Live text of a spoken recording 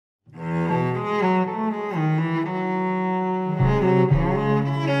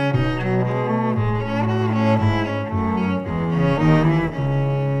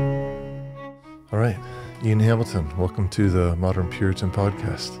Hamilton. Welcome to the Modern Puritan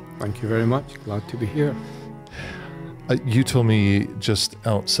Podcast. Thank you very much. Glad to be here. You told me just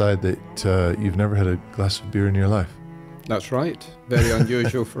outside that you've never had a glass of beer in your life. That's right. Very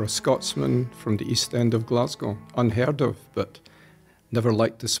unusual for a Scotsman from the east end of Glasgow. Unheard of, but never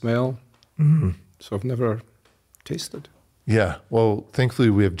liked the smell. So I've never tasted. Yeah. Well, thankfully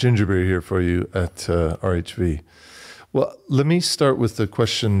we have gingerbeer here for you at RHV. Well, let me start with the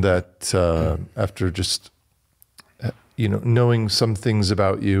question that after just, knowing some things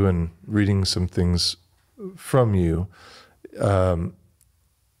about you and reading some things from you, that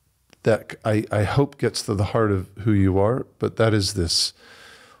I hope gets to the heart of who you are, but that is this.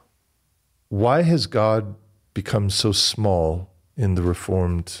 Why has God become so small in the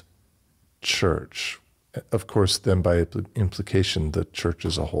Reformed Church? Of course, then by implication, the church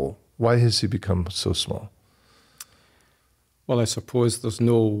as a whole. Why has he become so small? Well, I suppose there's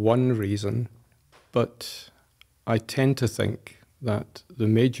no one reason, but I tend to think that the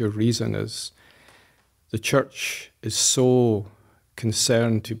major reason is the church is so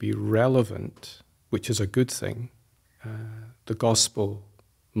concerned to be relevant, which is a good thing. The gospel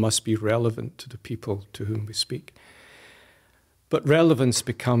must be relevant to the people to whom we speak. But relevance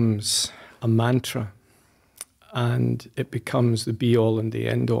becomes a mantra, and it becomes the be-all and the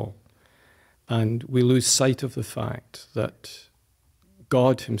end-all. And we lose sight of the fact that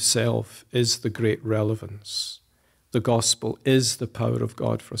God himself is the great relevance. The gospel is the power of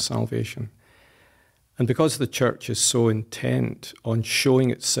God for salvation. And because the church is so intent on showing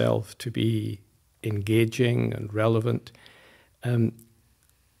itself to be engaging and relevant,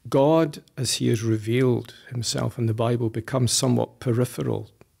 God, as he has revealed himself in the Bible, becomes somewhat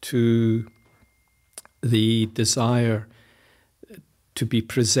peripheral to the desire to be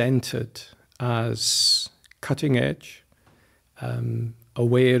presented as cutting edge,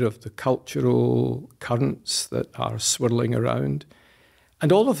 aware of the cultural currents that are swirling around.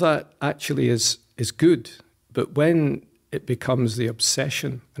 And all of that actually is good, but when it becomes the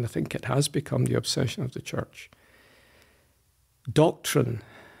obsession, and I think it has become the obsession of the church, doctrine,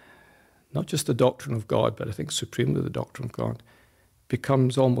 not just the doctrine of God, but I think supremely the doctrine of God,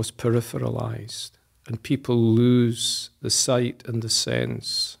 becomes almost peripheralized, and people lose the sight and the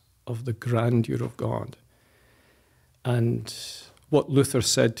sense of the grandeur of God. And what Luther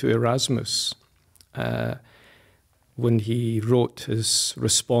said to Erasmus when he wrote his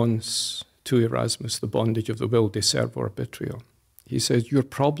response to Erasmus, The Bondage of the Will, De Servo Arbitrio, he says, your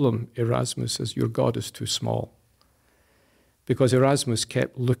problem, Erasmus, is your God is too small. Because Erasmus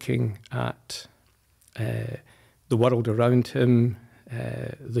kept looking at the world around him,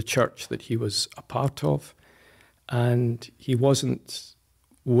 the church that he was a part of, and he wasn't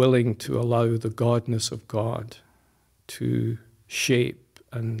willing to allow the godness of God to shape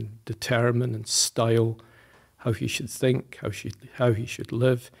and determine and style how he should think, how he should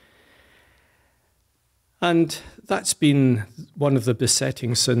live. And that's been one of the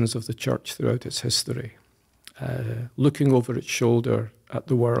besetting sins of the church throughout its history, looking over its shoulder at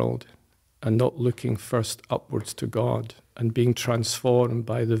the world and not looking first upwards to God and being transformed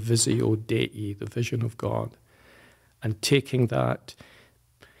by the visio Dei, the vision of God, and taking that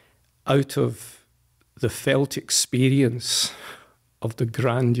out of the felt experience of the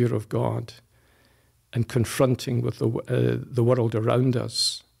grandeur of God and confronting with the world around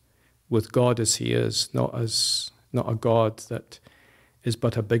us with God as he is, not a God that is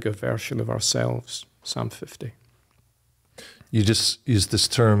but a bigger version of ourselves. Psalm 50. You just used this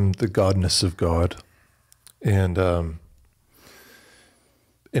term, the godness of God. And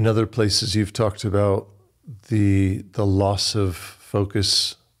in other places you've talked about the loss of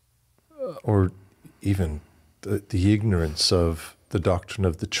focus or even the ignorance of the doctrine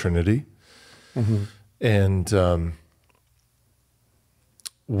of the Trinity. Mm-hmm. And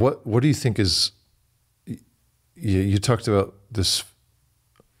what do you think is, you talked about this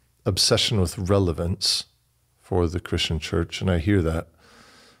obsession with relevance for the Christian church, and I hear that.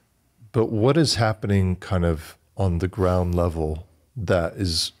 But what is happening kind of on the ground level that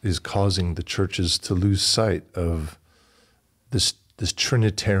is causing the churches to lose sight of this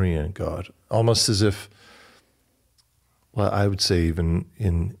Trinitarian God? Almost as if, well, I would say even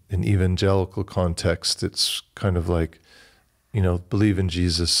in an evangelical context, it's kind of like, believe in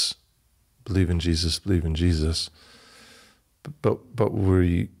Jesus, believe in Jesus, believe in Jesus. But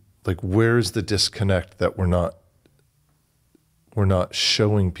where is the disconnect that we're not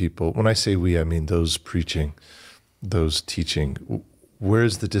showing people? When I say we, I mean those preaching, those teaching. Where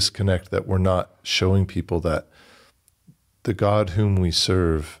is the disconnect that we're not showing people that the God whom we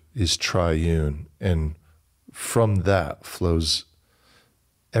serve is triune, and from that flows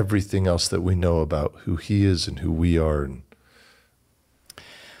everything else that we know about who he is and who we are?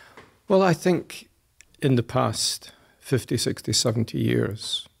 Well, I think in the past 50, 60, 70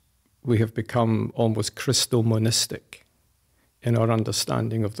 years, we have become almost Christomonistic in our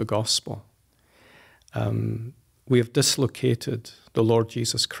understanding of the gospel. We have dislocated the Lord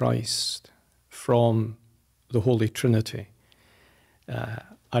Jesus Christ from the Holy Trinity.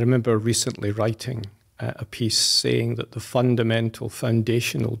 I remember recently writing a piece saying that the fundamental,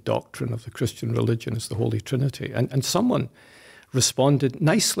 foundational doctrine of the Christian religion is the Holy Trinity. And someone responded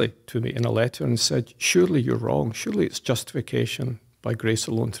nicely to me in a letter and said, surely you're wrong. Surely it's justification by grace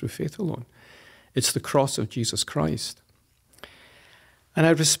alone, through faith alone. It's the cross of Jesus Christ. And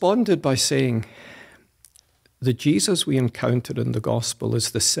I responded by saying, the Jesus we encounter in the gospel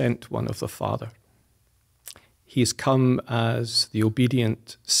is the sent one of the Father. He has come as the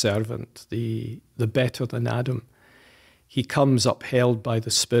obedient servant, the better than Adam. He comes upheld by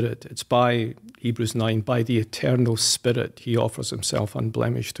the Spirit. It's by, Hebrews 9, by the eternal Spirit he offers himself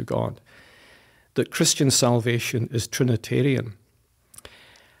unblemished to God. That Christian salvation is Trinitarian.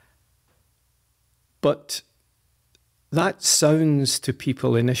 But that sounds to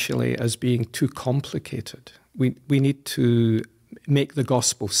people initially as being too complicated. We need to make the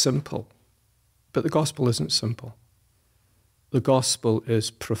gospel simple. But the gospel isn't simple. The gospel is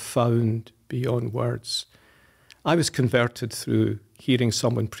profound beyond words. I was converted through hearing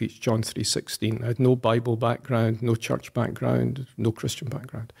someone preach John 3:16. I had no Bible background, no church background, no Christian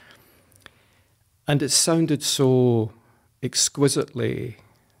background. And it sounded so exquisitely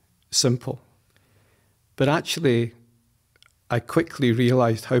simple. But actually, I quickly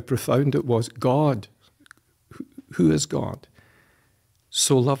realized how profound it was. God, who is God,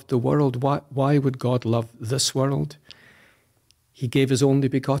 so loved the world. Why would God love this world? He gave his only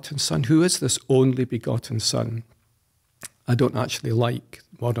begotten Son. Who is this only begotten Son? I don't actually like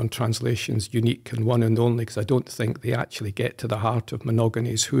modern translations, unique and one and only, because I don't think they actually get to the heart of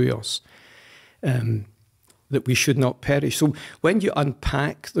monogenes huios, that we should not perish. So when you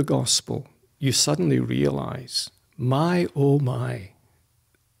unpack the gospel, you suddenly realize, my, oh my,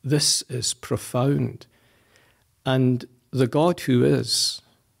 this is profound. And the God who is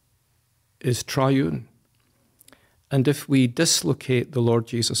triune. And if we dislocate the Lord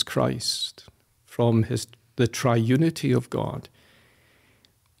Jesus Christ from the triunity of God,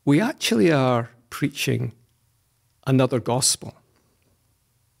 we actually are preaching another gospel.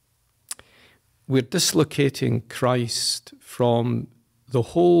 We're dislocating Christ from the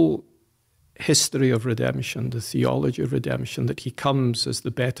whole history of redemption, the theology of redemption, that he comes as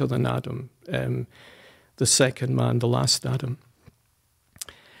the better than Adam, the second man, the last Adam.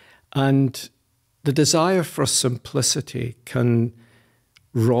 And the desire for simplicity can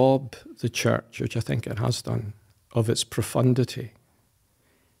rob the church, which I think it has done, of its profundity.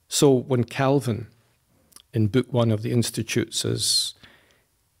 So when Calvin, in Book 1 of the Institutes, is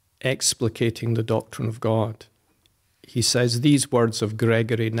explicating the doctrine of God, he says, these words of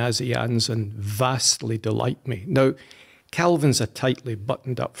Gregory Nazianzen vastly delight me. Now, Calvin's a tightly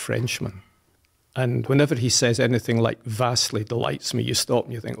buttoned up Frenchman. And whenever he says anything like vastly delights me, you stop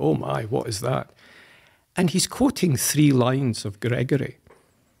and you think, oh my, what is that? And he's quoting 3 lines of Gregory,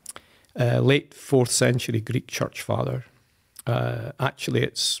 late 4th century Greek church father. Actually,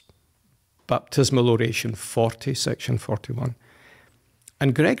 it's Baptismal Oration 40, section 41.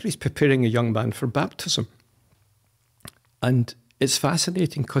 And Gregory's preparing a young man for baptism. And it's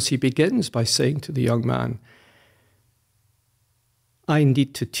fascinating because he begins by saying to the young man, I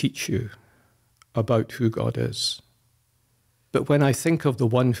need to teach you about who God is. But when I think of the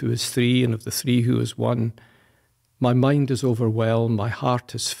one who is 3 and of the 3 who is 1, my mind is overwhelmed, my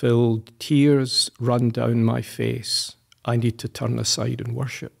heart is filled, tears run down my face. I need to turn aside and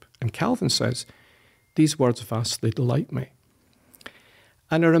worship. And Calvin says, these words vastly delight me.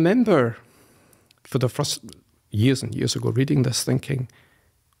 And I remember for the first years and years ago reading this thinking,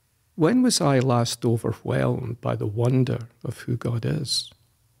 when was I last overwhelmed by the wonder of who God is?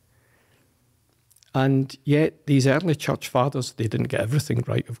 And yet these early church fathers, they didn't get everything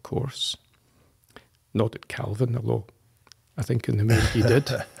right, of course. Not at Calvin, although I think in the main he did.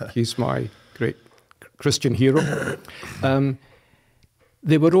 He's my great Christian hero.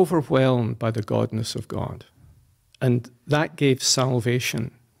 They were overwhelmed by the godness of God. And that gave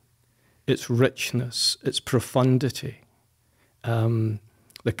salvation its richness, its profundity,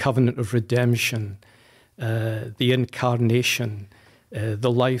 the covenant of redemption, the incarnation,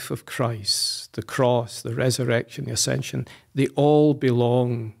 the life of Christ, the cross, the resurrection, the ascension. They all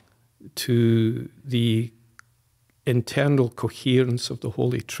belong to the internal coherence of the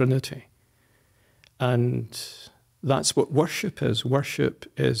Holy Trinity. And That's what worship is. Worship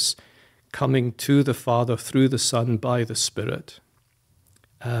is coming to the Father through the Son by the Spirit.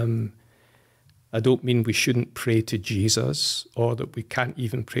 I don't mean we shouldn't pray to Jesus or that we can't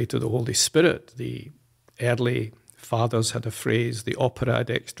even pray to the Holy Spirit. The early fathers had a phrase, the opera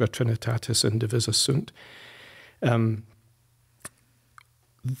ad extra Trinitatis indivisa sunt. The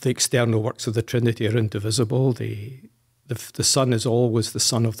external works of the Trinity are indivisible. The Son is always the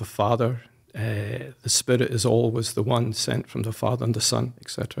Son of the Father. The Spirit is always the one sent from the Father and the Son,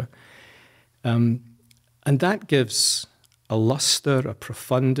 etc. And that gives a luster, a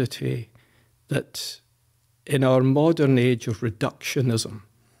profundity that in our modern age of reductionism,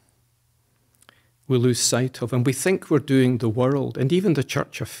 we lose sight of. And we think we're doing the world and even the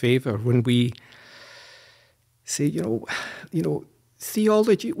church a favor when we say, you know,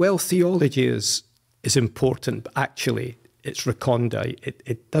 theology, well, theology is important, but actually it's recondite.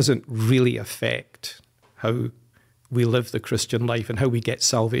 It doesn't really affect how we live the Christian life and how we get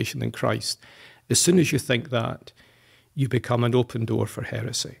salvation in Christ. As soon as you think that, you become an open door for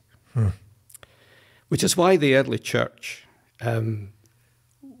heresy. Which is why the early church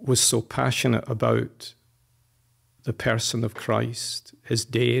was so passionate about the person of Christ, his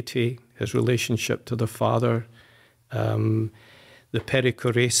deity, his relationship to the Father, the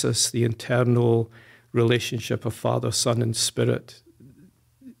perichoresis, the internal relationship of Father, Son, and Spirit.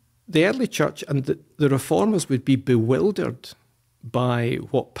 The early church and the reformers would be bewildered by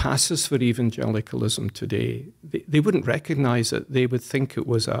what passes for evangelicalism today. They wouldn't recognize it. They would think it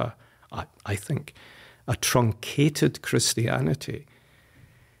was I think, a truncated Christianity,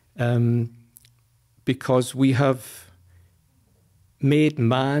 because we have made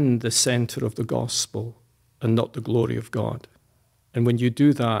man the center of the gospel and not the glory of God. And when you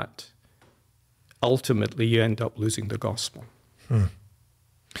do that, ultimately you end up losing the gospel.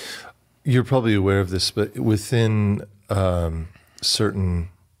 You're probably aware of this, but within certain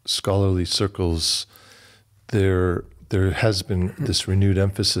scholarly circles, there has been this renewed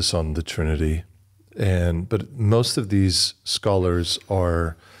emphasis on the Trinity, but most of these scholars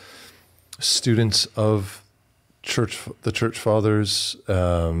are students of the church fathers.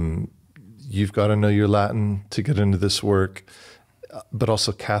 You've got to know your Latin to get into this work, but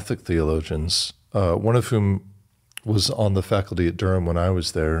also Catholic theologians, one of whom was on the faculty at Durham when I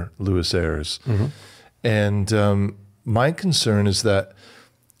was there, Louis Ayres. And my concern is that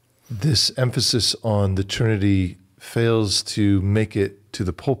this emphasis on the Trinity fails to make it to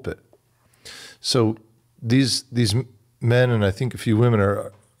the pulpit. So these men, and I think a few women,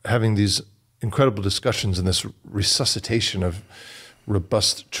 are having these incredible discussions in this resuscitation of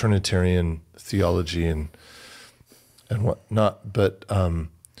robust Trinitarian theology and whatnot. But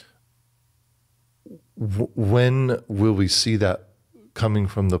when will we see that coming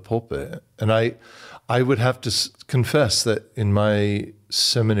from the pulpit? And I would have to confess that in my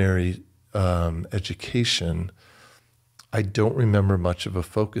seminary education, I don't remember much of a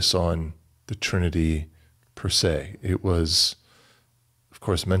focus on the Trinity per se. It was, of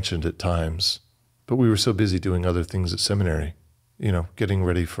course, mentioned at times, but we were so busy doing other things at seminary, getting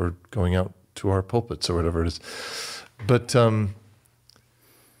ready for going out to our pulpits or whatever it is. But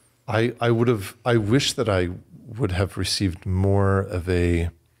I wish that I would have received more of a,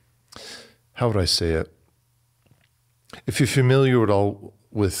 how would I say it? If you're familiar at all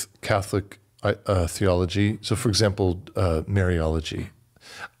with Catholic theology, so for example, Mariology,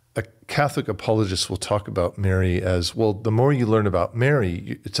 a Catholic apologist will talk about Mary as, well, the more you learn about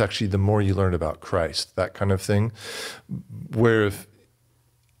Mary, it's actually the more you learn about Christ, that kind of thing. Where if,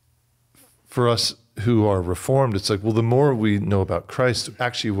 for us who are Reformed, it's like, well, the more we know about Christ,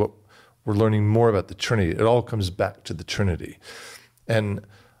 actually what we're learning more about the Trinity. It all comes back to the Trinity. And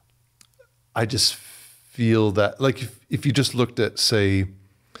I just feel that, like, if you just looked at, say,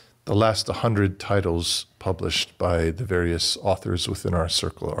 the last 100 titles published by the various authors within our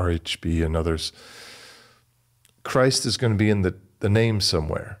circle, RHB and others, Christ is going to be in the name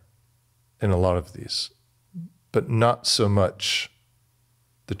somewhere in a lot of these, but not so much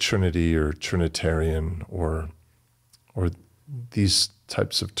the Trinity or Trinitarian or these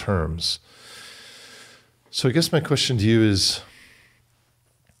types of terms. So I guess my question to you is,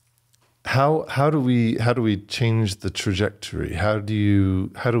 how do we change the trajectory? How do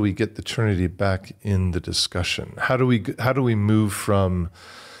we get the Trinity back in the discussion? How do we move from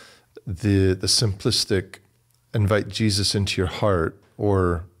the simplistic invite Jesus into your heart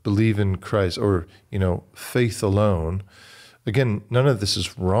or believe in Christ or faith alone? Again, none of this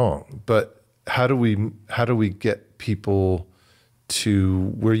is wrong, but how do we get people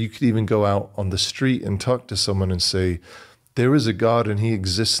to where you could even go out on the street and talk to someone and say, there is a God and he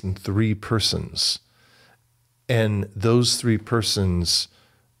exists in 3 persons. And those three persons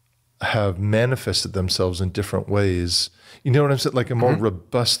have manifested themselves in different ways. You know what I'm saying? Like a more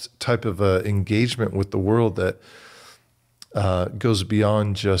robust type of engagement with the world that goes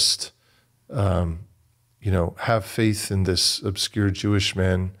beyond just, have faith in this obscure Jewish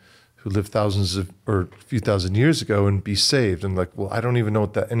man who lived a few thousand years ago and be saved. And like, well, I don't even know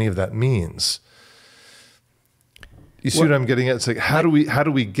what any of that means. You see what I'm getting at? It's like, how do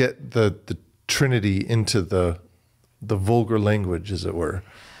we get the Trinity into the vulgar language, as it were?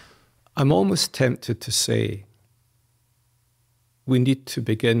 I'm almost tempted to say we need to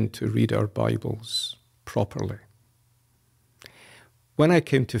begin to read our Bibles properly. When I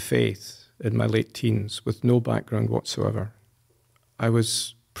came to faith in my late teens with no background whatsoever, I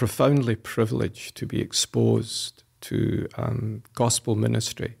was profoundly privileged to be exposed to gospel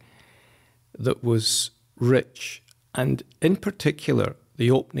ministry that was rich, and in particular, the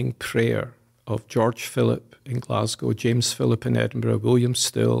opening prayer of George Philip in Glasgow, James Philip in Edinburgh, William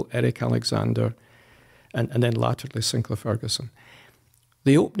Still, Eric Alexander, and then latterly Sinclair Ferguson.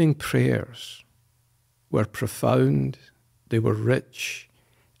 The opening prayers were profound, they were rich,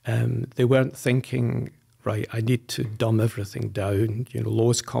 they weren't thinking, right, I need to dumb everything down,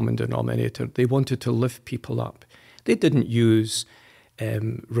 lowest common denominator. They wanted to lift people up. They didn't use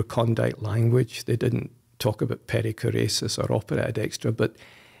recondite language. They didn't talk about perichoresis or operated extra, but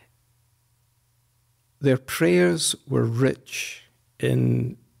their prayers were rich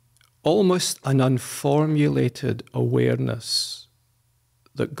in almost an unformulated awareness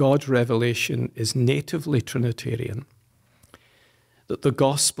that God's revelation is natively Trinitarian, that the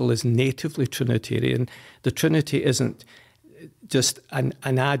gospel is natively Trinitarian. The Trinity isn't just an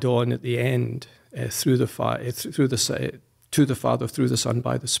add-on at the end to the Father, through the Son,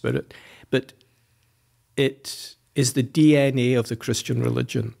 by the Spirit, but it is the DNA of the Christian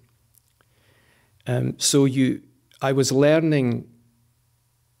religion. I was learning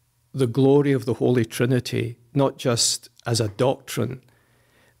the glory of the Holy Trinity, not just as a doctrine,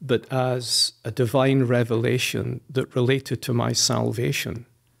 but as a divine revelation that related to my salvation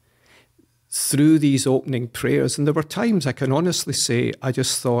through these opening prayers. And there were times, I can honestly say, I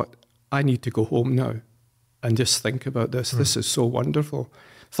just thought, I need to go home now and just think about this. This is so wonderful.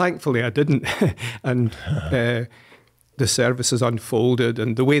 Thankfully, I didn't. And the services unfolded,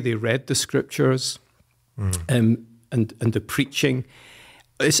 and the way they read the scriptures and the preaching,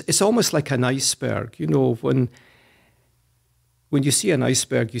 it's almost like an iceberg. When you see an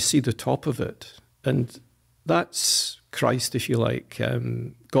iceberg, you see the top of it. And that's Christ, if you like.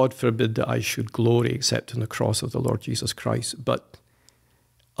 God forbid that I should glory except in the cross of the Lord Jesus Christ. But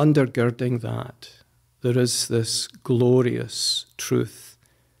undergirding that, there is this glorious truth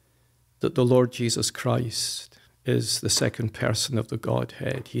that the Lord Jesus Christ is the second person of the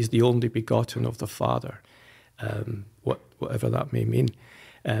Godhead. He's the only begotten of the Father, whatever that may mean.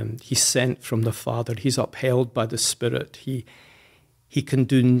 He's sent from the Father. He's upheld by the Spirit. He can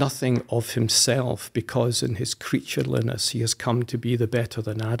do nothing of himself because in his creatureliness he has come to be the better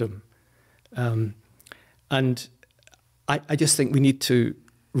than Adam. And I just think we need to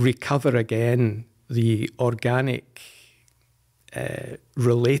recover again the organic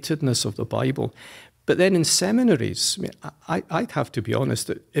relatedness of the Bible. But then in seminaries, I'd have to be honest,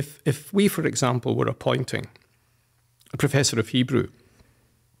 that if we, for example, were appointing a professor of Hebrew,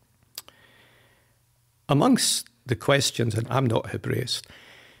 amongst the questions, and I'm not Hebraist,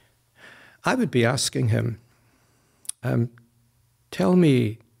 I would be asking him, tell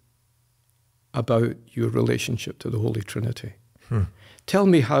me about your relationship to the Holy Trinity. Tell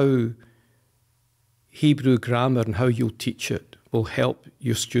me how Hebrew grammar and how you'll teach it will help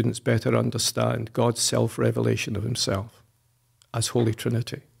your students better understand God's self-revelation of himself as Holy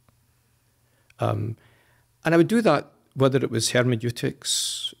Trinity. And I would do that whether it was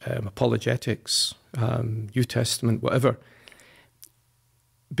hermeneutics, apologetics, New Testament, whatever,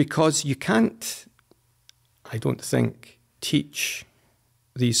 because you can't, I don't think, teach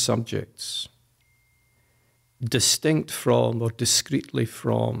these subjects distinct from or discreetly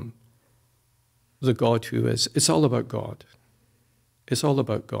from the God who is. It's all about God. It's all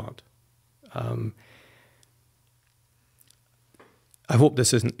about God. I hope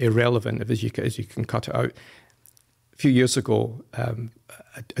this isn't irrelevant as you can cut it out. A few years ago,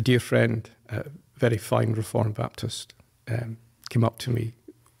 a dear friend, a very fine Reformed Baptist, came up to me.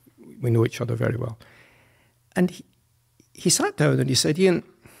 We know each other very well. And he sat down and he said, Ian,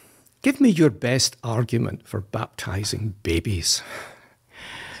 give me your best argument for baptizing babies.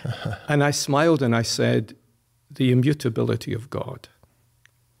 And I smiled and I said, the immutability of God.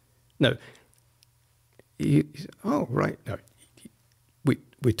 Now, oh, right. Now,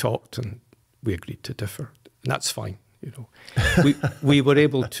 we talked and we agreed to differ. And that's fine, you know. We were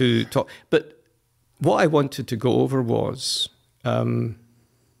able to talk. But what I wanted to go over was my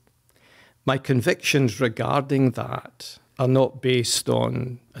convictions regarding that are not based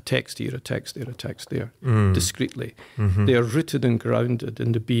on a text here, a text there, a text there, discreetly. They are rooted and grounded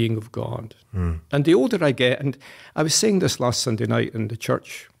in the being of God. And the older I get, and I was saying this last Sunday night in the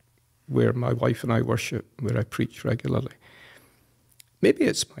church where my wife and I worship, where I preach regularly. Maybe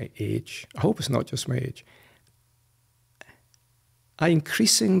it's my age. I hope it's not just my age. I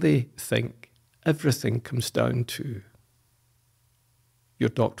increasingly think everything comes down to your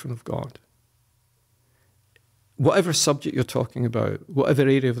doctrine of God. Whatever subject you're talking about, whatever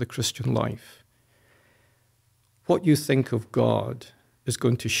area of the Christian life, what you think of God is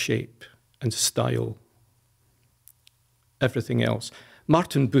going to shape and style everything else.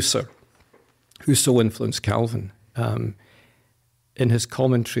 Martin Bucer, who so influenced Calvin, in his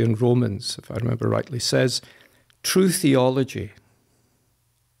commentary on Romans, if I remember rightly, says, true theology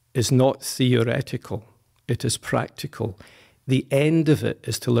is not theoretical, it is practical. The end of it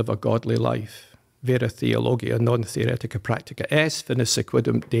is to live a godly life. Vera theologia non theoretica practica est finis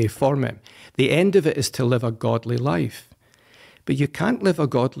sequidum Dei formem. The end of it is to live a godly life. But you can't live a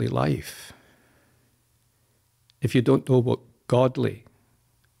godly life if you don't know what godly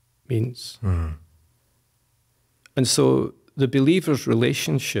means. And so the believer's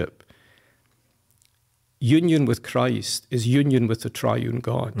relationship, union with Christ, is union with the triune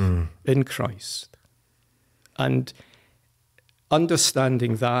God in Christ. And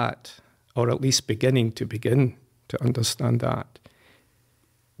understanding that, or at least begin to understand that,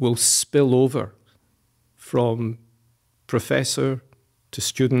 will spill over from professor to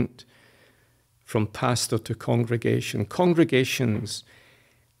student, from pastor to congregation. Congregations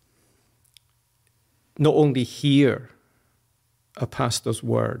not only hear a pastor's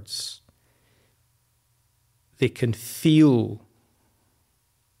words, they can feel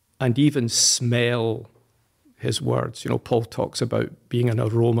and even smell his words. You know, Paul talks about being an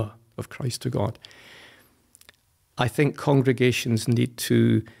aroma of Christ to God. I think congregations need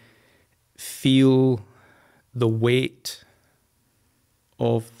to feel the weight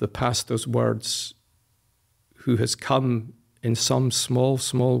of the pastor's words, who has come in some small,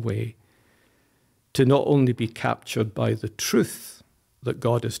 small way to not only be captured by the truth that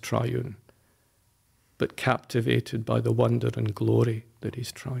God is triune, but captivated by the wonder and glory that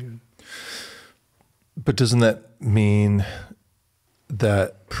he's triune. But doesn't that mean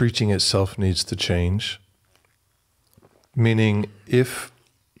that preaching itself needs to change? Meaning, if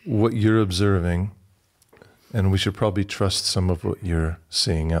what you're observing, and we should probably trust some of what you're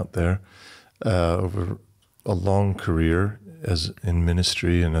seeing out there over a long career as in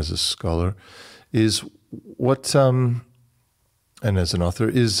ministry and as a scholar, is what, and as an author,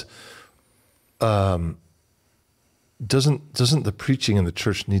 is doesn't the preaching in the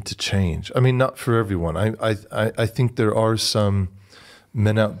church need to change? I mean, not for everyone. I think there are some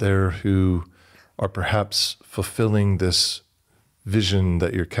men out there who are perhaps fulfilling this vision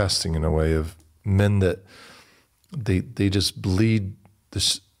that you're casting, in a way, of men that they just bleed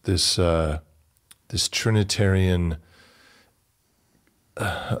this Trinitarian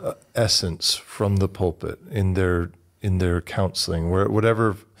essence from the pulpit in their counseling, where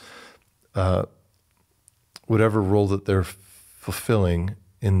whatever role that they're fulfilling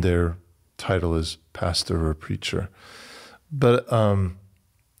in their title as pastor or preacher. But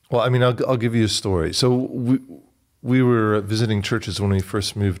well, I mean, I'll give you a story. So we were visiting churches when we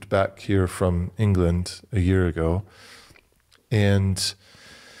first moved back here from England a year ago, and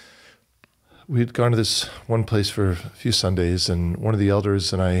we had gone to this one place for a few Sundays, and one of the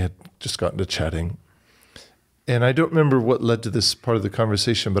elders and I had just gotten to chatting. And I don't remember what led to this part of the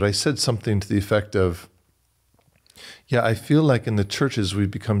conversation, but I said something to the effect of, yeah, I feel like in the churches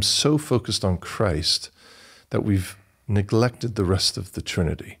we've become so focused on Christ that we've neglected the rest of the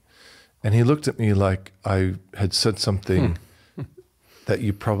Trinity. And he looked at me like I had said something that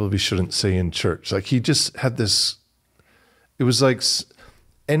you probably shouldn't say in church. Like, he just had this, it was like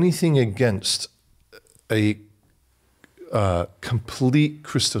anything against a complete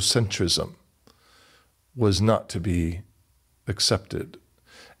Christocentrism was not to be accepted.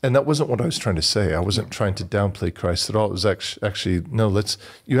 And that wasn't what I was trying to say. I wasn't trying to downplay Christ at all. It was actually no,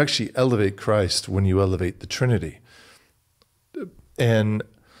 you actually elevate Christ when you elevate the Trinity.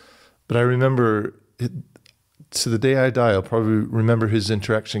 But I remember, to the day I die, I'll probably remember his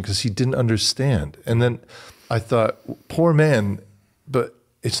interaction, because he didn't understand. And then I thought, poor man, but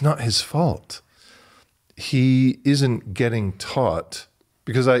it's not his fault. He isn't getting taught,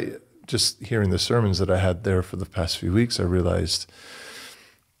 because I, 'Just hearing the sermons that I had there for the past few weeks, I realized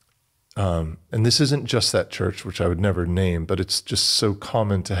and this isn't just that church, which I would never name, but it's just so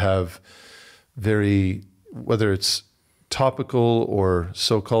common to have whether it's topical or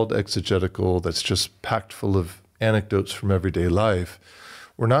so-called exegetical, that's just packed full of anecdotes from everyday life.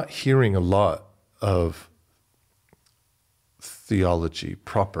 We're not hearing a lot of theology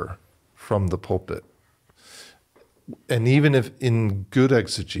proper from the pulpit. And even if in good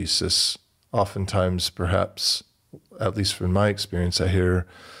exegesis, oftentimes perhaps, at least from my experience, I hear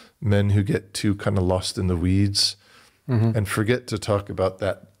men who get too kind of lost in the weeds and forget to talk about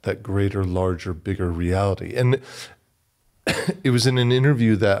that greater, larger, bigger reality. And it was in an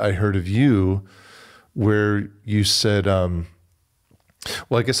interview that I heard of you where you said, well,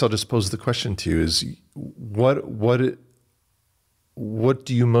 I guess I'll just pose the question to you, is what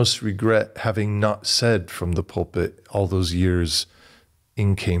do you most regret having not said from the pulpit all those years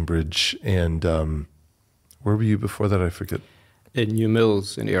in Cambridge? And where were you before that? I forget. In New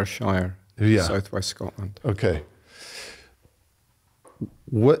Mills in Ayrshire, southwest Scotland. Okay.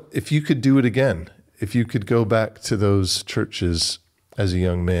 What if you could do it again? If you could go back to those churches as a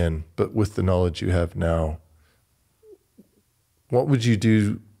young man, but with the knowledge you have now, what would you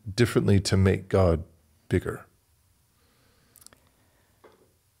do differently to make God bigger?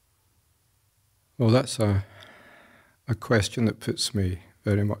 Well, that's a question that puts me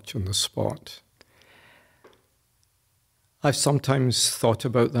very much on the spot. I've sometimes thought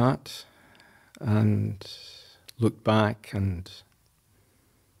about that and looked back and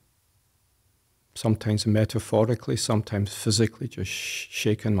sometimes metaphorically, sometimes physically just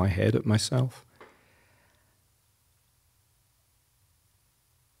shaken my head at myself.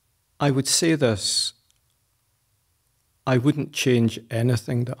 I would say this: I wouldn't change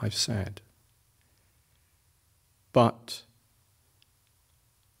anything that I've said, but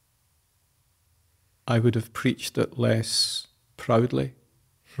I would have preached it less proudly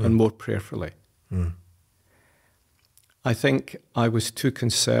and more prayerfully. I think I was too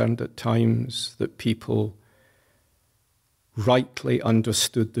concerned at times that people rightly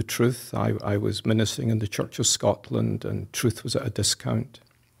understood the truth. I was ministering in the Church of Scotland and truth was at a discount.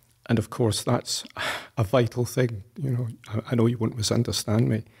 And of course, that's a vital thing. You know, I know you won't misunderstand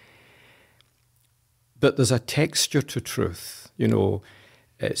me. But there's a texture to truth, you know,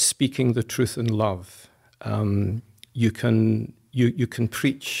 speaking the truth in love. You can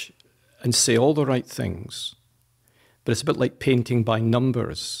preach and say all the right things, but it's a bit like painting by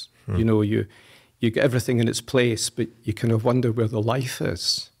numbers. You know, you get everything in its place, but you kind of wonder where the life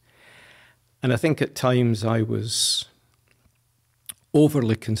is. And I think at times I was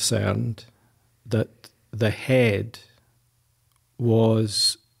overly concerned that the head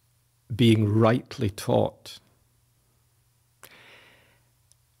was being rightly taught.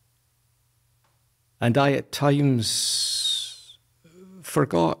 And I at times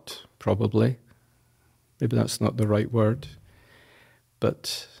forgot, probably. Maybe that's not the right word.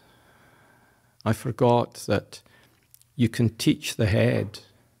 But I forgot that you can teach the head,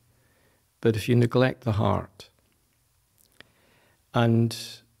 but if you neglect the heart. And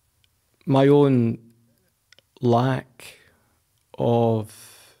my own lack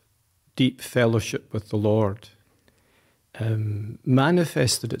of deep fellowship with the Lord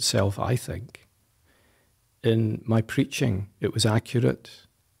manifested itself, I think, in my preaching. It was accurate,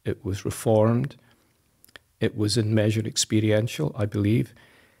 it was reformed, it was in measure experiential, I believe.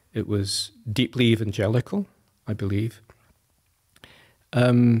 It was deeply evangelical, I believe.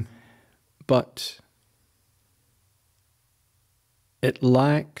 But it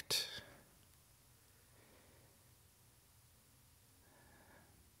lacked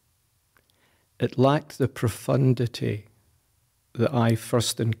the profundity that I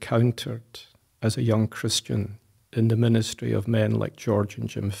first encountered as a young Christian in the ministry of men like George and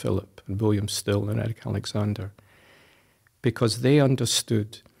Jim Phillip and William Still and Eric Alexander, because they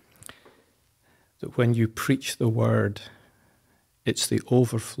understood that when you preach the word, it's the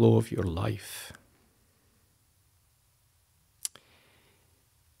overflow of your life.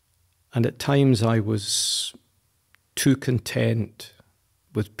 And at times I was too content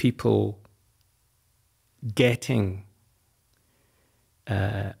with people getting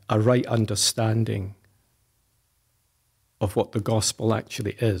a right understanding of what the gospel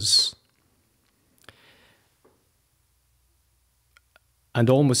actually is, and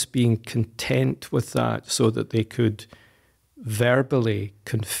almost being content with that so that they could verbally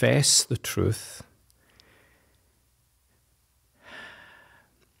confess the truth,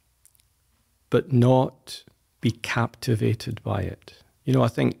 but not be captivated by it. You know, I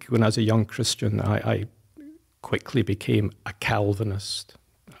think when I was a young Christian, I quickly became a Calvinist.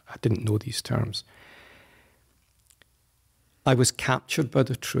 I didn't know these terms. I was captured by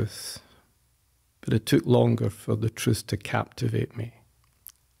the truth, but it took longer for the truth to captivate me.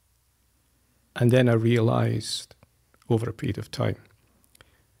 And then I realized over a period of time,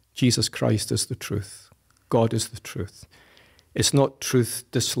 Jesus Christ is the truth. God is the truth. It's not truth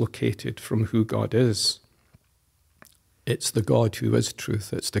dislocated from who God is. It's the God who is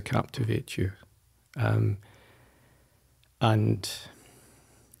truth that's to captivate you. And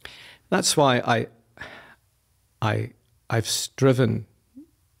that's why I've striven,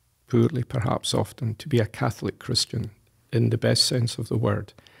 poorly perhaps often, to be a Catholic Christian in the best sense of the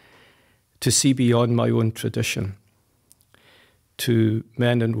word, to see beyond my own tradition, to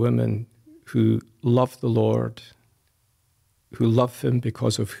men and women who love the Lord, who love him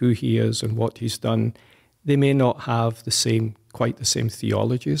because of who he is and what he's done. They may not have quite the same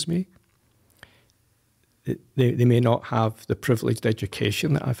theology as me. They may not have the privileged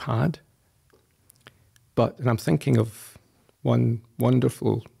education that I've had. And I'm thinking of one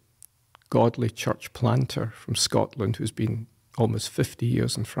wonderful, godly church planter from Scotland who's been almost 50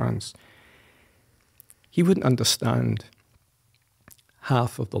 years in France. He wouldn't understand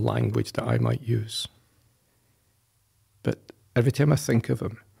half of the language that I might use. But every time I think of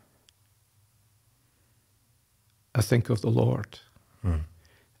him, I think of the Lord.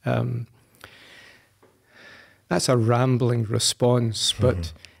 That's a rambling response,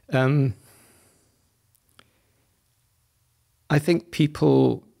 but I think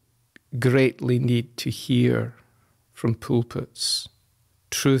people greatly need to hear from pulpits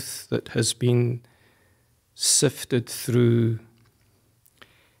truth that has been sifted through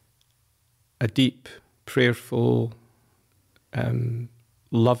a deep, prayerful,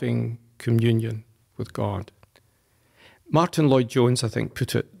 loving communion with God. Martin Lloyd-Jones, I think,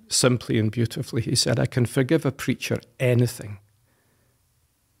 put it simply and beautifully. He said, I can forgive a preacher anything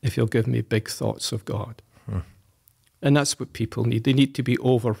if he'll give me big thoughts of God. And that's what people need. They need to be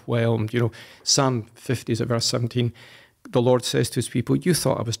overwhelmed. You know, Psalm 50 is at verse 17. The Lord says to his people, you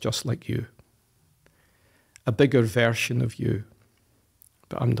thought I was just like you, a bigger version of you,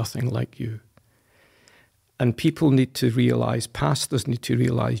 but I'm nothing like you. And people need to realize, pastors need to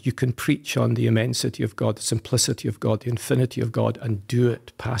realize, you can preach on the immensity of God, the simplicity of God, the infinity of God, and do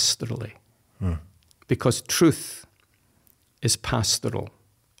it pastorally. Because truth is pastoral.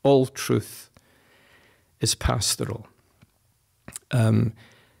 All truth is pastoral. And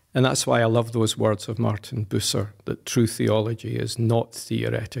that's why I love those words of Martin Bucer, that true theology is not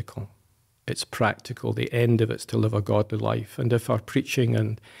theoretical. It's practical. The end of it's to live a godly life. And if our preaching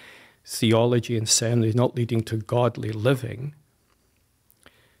and theology and seminary is not leading to godly living,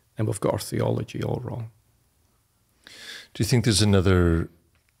 then we've got our theology all wrong. Do you think there's another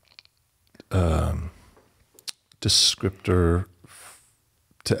descriptor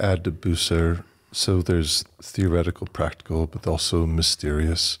to add to Bucer? So there's theoretical, practical, but also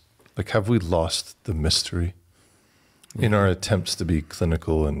mysterious. Like, have we lost the mystery in our attempts to be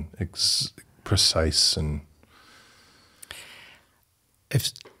clinical and precise? And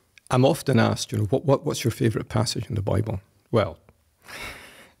I'm often asked, what's your favorite passage in the Bible? Well,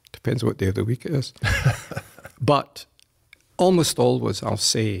 depends what day of the week it is. But almost always I'll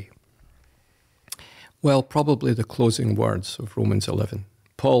say, well, probably the closing words of Romans 11.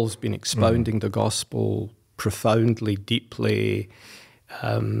 Paul's been expounding the gospel profoundly, deeply,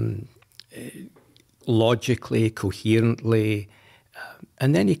 logically, coherently.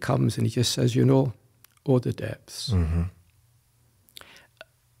 And then he comes and he just says, oh, the depths.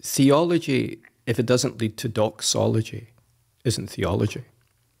 Theology, if it doesn't lead to doxology, isn't theology.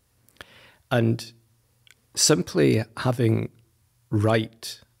 And simply having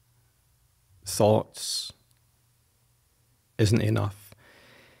right thoughts isn't enough.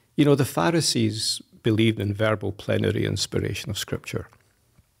 The Pharisees believed in verbal plenary inspiration of Scripture,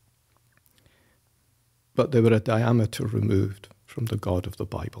 but they were a diameter removed from the God of the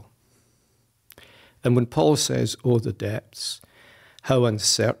Bible. And when Paul says, oh, the depths, how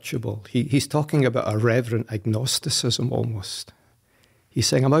unsearchable, he's talking about a reverent agnosticism almost. He's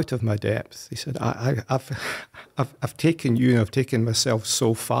saying, I'm out of my depth. He said, I've taken you and I've taken myself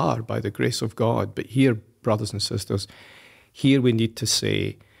so far by the grace of God, but here, brothers and sisters, here we need to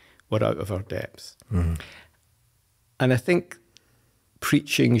say we're out of our depth. And I think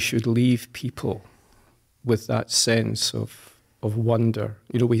preaching should leave people with that sense of wonder.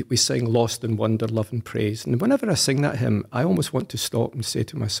 We sing Lost in Wonder, Love and Praise. And whenever I sing that hymn, I almost want to stop and say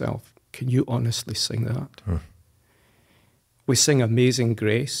to myself, can you honestly sing that? We sing Amazing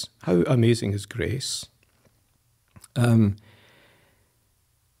Grace. How amazing is grace?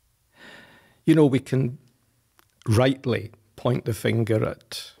 We can rightly point the finger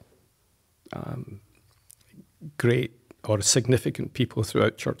at great or significant people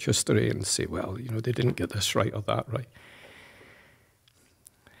throughout church history and say, well, they didn't get this right or that right.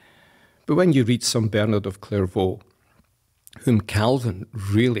 But when you read some Bernard of Clairvaux, whom Calvin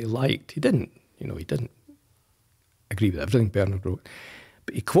really liked, he didn't agree with everything Bernard wrote,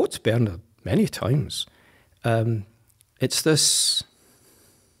 but he quotes Bernard many times. It's this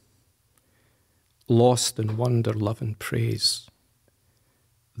lost in wonder, love, and praise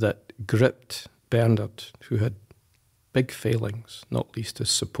that gripped Bernard, who had big failings, not least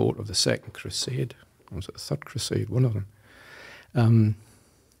his support of the Second Crusade. Or was it the Third Crusade? One of them.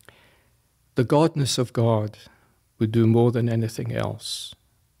 The godness of God would do more than anything else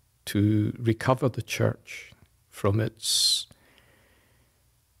to recover the church from its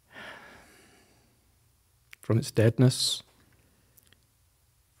deadness,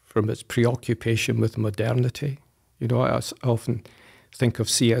 from its preoccupation with modernity. I often think of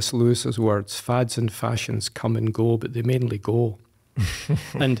C.S. Lewis's words, fads and fashions come and go, but they mainly go.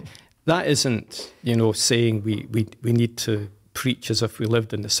 And that isn't, saying we need to preach as if we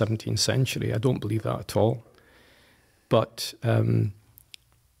lived in the 17th century. I don't believe that at all. But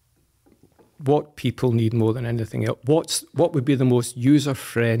what people need more than anything else, what would be the most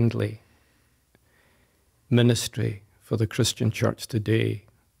user-friendly ministry for the Christian church today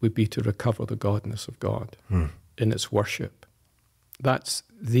would be to recover the godness of God in its worship. That's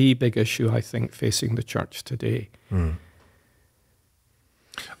the big issue, I think, facing the church today.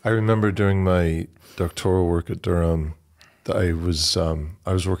 I remember during my doctoral work at Durham, I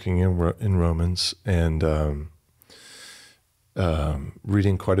was working in Romans and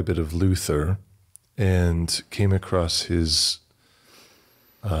reading quite a bit of Luther, and came across his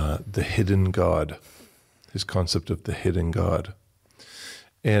the hidden God, his concept of the hidden God,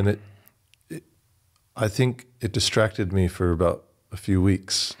 and I think it distracted me for about a few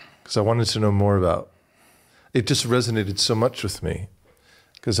weeks because I wanted to know more about. It just resonated so much with me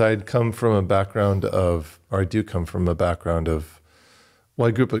because I do come from a background of, well,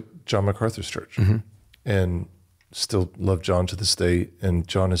 I grew up at John MacArthur's church, and still love John to this day. And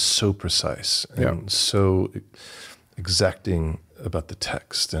John is so precise and so exacting about the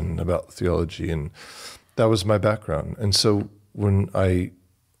text and about theology, and that was my background. And so when I,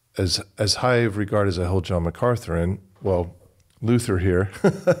 as high of regard as I hold John MacArthur in, well, Luther here,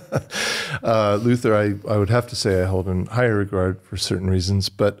 Luther, I would have to say I hold in higher regard for certain reasons,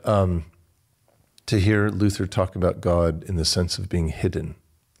 but to hear Luther talk about God in the sense of being hidden,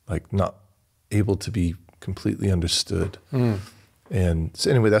 like not able to be completely understood. And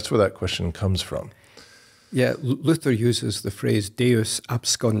so anyway, that's where that question comes from. Yeah, Luther uses the phrase Deus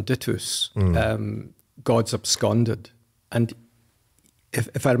absconditus, God's absconded. And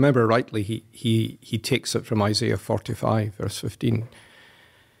if I remember rightly, he takes it from Isaiah 45, verse 15.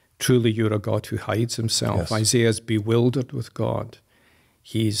 Truly you're a God who hides himself. Yes. Isaiah's bewildered with God.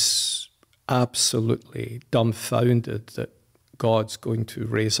 He's absolutely dumbfounded that God's going to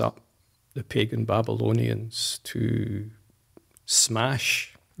raise up the pagan Babylonians to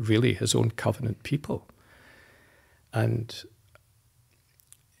smash, really, his own covenant people. And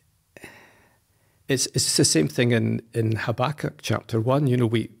it's the same thing in Habakkuk chapter 1.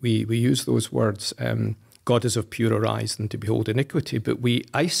 We use those words, God is of purer eyes than to behold iniquity, but we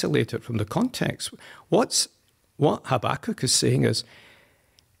isolate it from the context. What Habakkuk is saying is,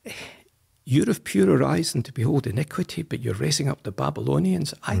 you're of purer eyes than to behold iniquity, but you're raising up the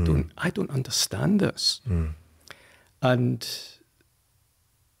Babylonians. I don't understand this. And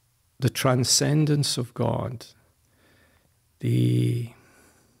the transcendence of God, the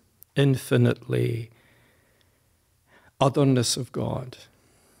infinitely otherness of God,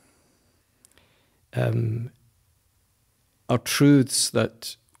 are truths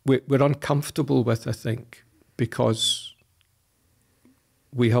that we're uncomfortable with, I think, because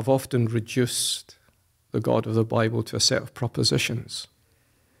we have often reduced the God of the Bible to a set of propositions.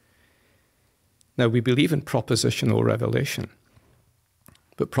 Now, we believe in propositional revelation,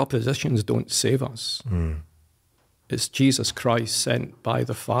 but propositions don't save us. It's Jesus Christ sent by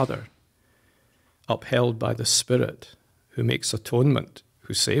the Father, upheld by the Spirit, who makes atonement,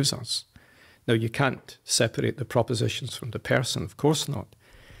 who saves us. Now, you can't separate the propositions from the person, of course not.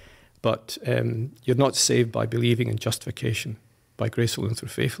 But you're not saved by believing in justification, by grace alone, through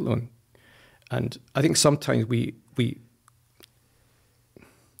faith alone. And I think sometimes I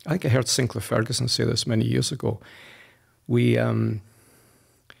think I heard Sinclair Ferguson say this many years ago. We're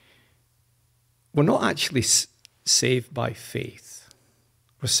not actually saved by faith.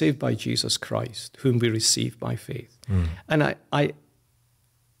 We're saved by Jesus Christ, whom we receive by faith. And I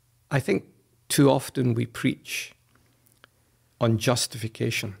think too often we preach on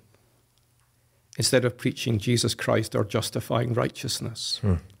justification instead of preaching Jesus Christ or justifying righteousness.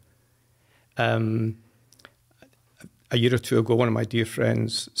 A year or two ago, one of my dear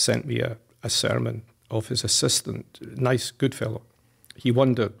friends sent me a sermon of his assistant, nice, good fellow. He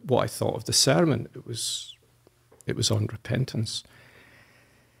wondered what I thought of the sermon. It was on repentance.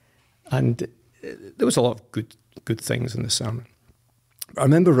 And there was a lot of good things in the sermon. I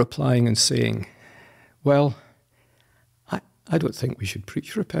remember replying and saying, well, I don't think we should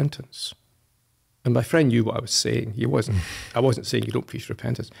preach repentance. And my friend knew what I was saying. I wasn't saying you don't preach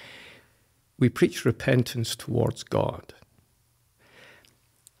repentance. We preach repentance towards God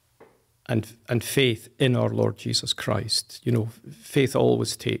and faith in our Lord Jesus Christ. You know, faith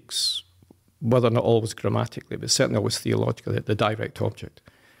always takes, whether not always grammatically, but certainly always theologically, the direct object.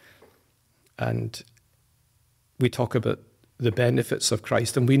 And we talk about the benefits of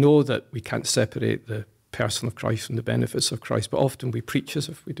Christ, and we know that we can't separate the person of Christ from the benefits of Christ, but often we preach as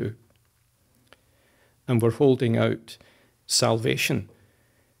if we do. And we're holding out salvation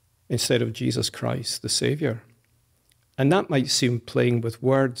instead of Jesus Christ, the Saviour. And that might seem playing with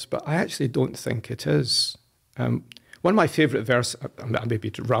words, but I actually don't think it is. One of my favourite verses, I may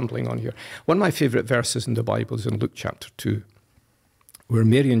be rambling on here, one of my favourite verses in the Bible is in Luke chapter 2, where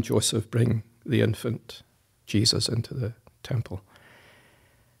Mary and Joseph bring the infant Jesus into the temple.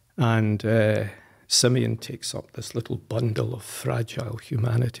 And Simeon takes up this little bundle of fragile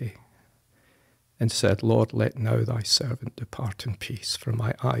humanity and said, Lord, let now thy servant depart in peace, for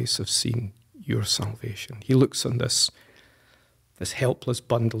my eyes have seen your salvation. He looks on this helpless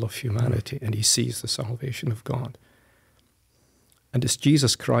bundle of humanity and he sees the salvation of God. And it's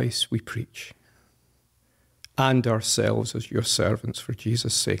Jesus Christ we preach, and ourselves as your servants for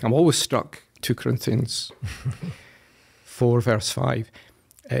Jesus' sake. I'm always struck, 2 Corinthians 4 verse 5,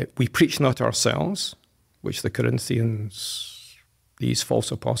 we preach not ourselves, which the Corinthians, these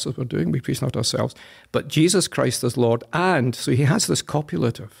false apostles were doing. We preach not ourselves, but Jesus Christ as Lord, and, so he has this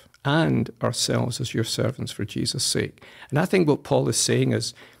copulative, and ourselves as your servants for Jesus' sake. And I think what Paul is saying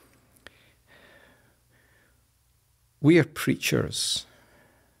is, we are preachers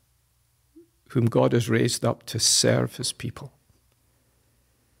whom God has raised up to serve his people.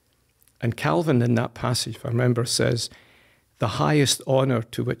 And Calvin in that passage, if I remember, says, the highest honour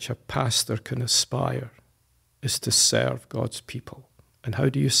to which a pastor can aspire is to serve God's people. And how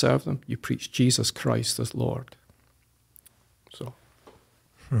do you serve them? You preach Jesus Christ as Lord. So.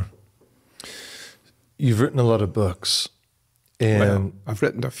 You've written a lot of books. And well, I've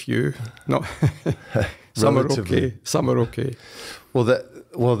written a few. No, some are okay. Some are okay.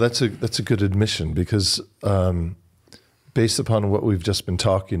 Well, that's a good admission, because based upon what we've just been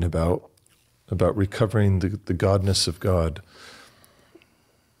talking about recovering the godness of God,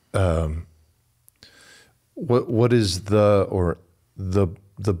 what is the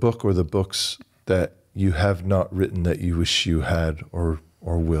book or the books that you have not written that you wish you had or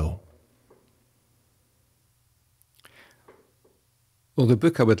will? Well, the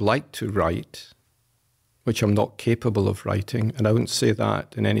book I would like to write, which I'm not capable of writing, and I wouldn't say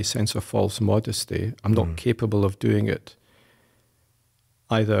that in any sense of false modesty, I'm not capable of doing it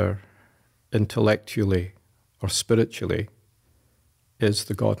either intellectually or spiritually, is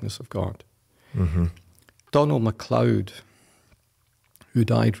The Godness of God. Mm-hmm. Donald MacLeod, who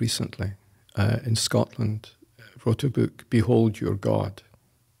died recently in Scotland, wrote a book, Behold Your God.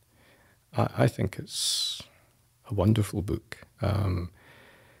 I think it's a wonderful book.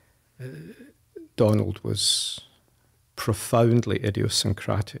 Donald was profoundly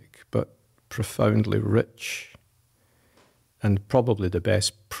idiosyncratic, but profoundly rich, and probably the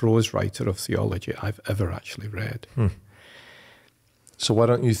best prose writer of theology I've ever actually read. So why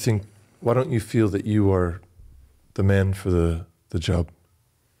don't you feel that you are the man for the job?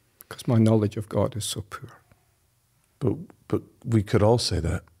 Because my knowledge of God is so poor. But we could all say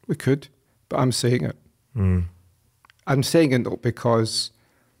that. We could, but I'm saying it. I'm saying it not because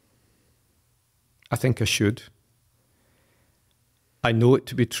I think I should. I know it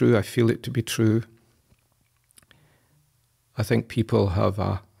to be true. I feel it to be true. I think people have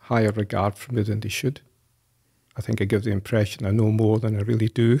a higher regard for me than they should. I think I give the impression I know more than I really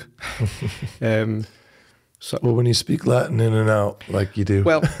do. Well, when you speak Latin in and out like you do.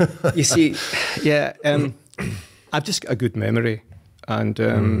 Well, you see, yeah, I've just got a good memory. And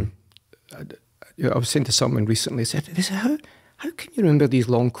I was saying to someone recently, they said, how can you remember these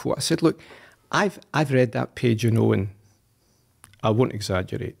long quotes? I said, look, I've read that page in Owen, I won't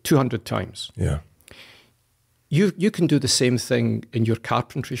exaggerate, 200 times. Yeah. You can do the same thing in your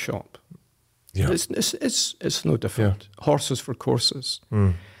carpentry shop. Yeah. It's no different. Yeah. Horses for courses.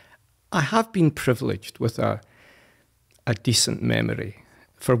 I have been privileged with a decent memory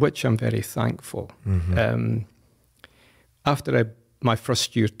for which I'm very thankful. After my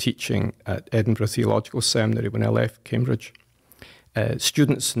first year teaching at Edinburgh Theological Seminary, when I left Cambridge,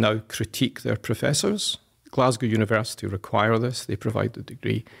 students now critique their professors. Glasgow University require this. They provide the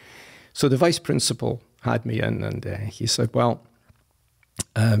degree. So the vice principal had me in, and he said, well,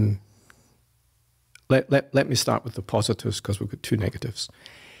 let me start with the positives, because we've got two negatives.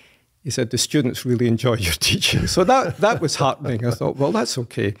 He said, the students really enjoy your teaching. So that was heartening. I thought, well, that's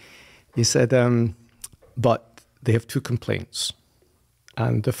okay. He said, but they have two complaints.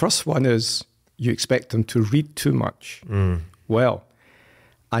 And the first one is, you expect them to read too much. Well,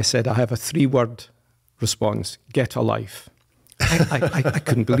 I said, I have a 3-word response: get a life. I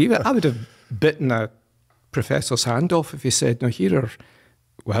couldn't believe it. I would have bitten a professor's hand off if he said, now here are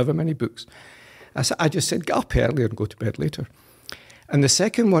however many books. I just said, get up earlier and go to bed later. And the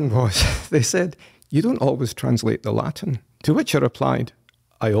second one was, they said, you don't always translate the Latin. To which I replied,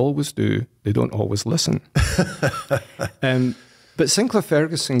 I always do. They don't always listen. But Sinclair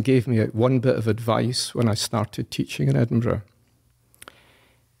Ferguson gave me one bit of advice when I started teaching in Edinburgh.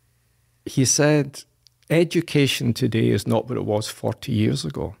 He said, education today is not what it was 40 years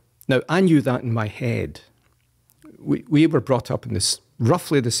ago. Now, I knew that in my head. We were brought up in this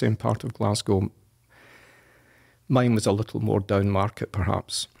roughly the same part of Glasgow. Mine was a little more down market,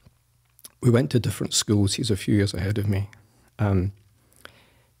 perhaps. We went to different schools. He's a few years ahead of me.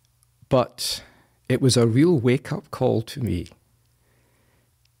 But it was a real wake-up call to me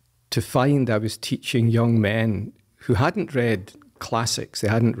to find I was teaching young men who hadn't read classics. They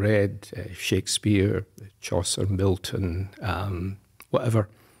hadn't read Shakespeare, Chaucer, Milton, whatever,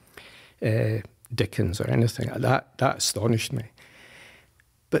 Dickens or anything. That astonished me.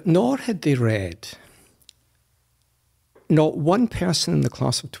 But nor had they read. Not one person in the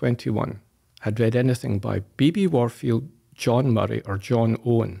class of 21 had read anything by B.B. Warfield, John Murray, or John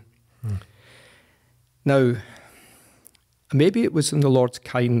Owen. Now, maybe it was in the Lord's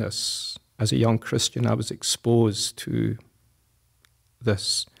kindness, as a young Christian, I was exposed to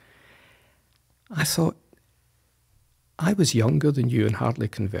this. I thought, I was younger than you and hardly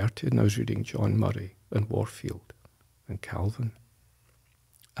converted, and I was reading John Murray and Warfield and Calvin.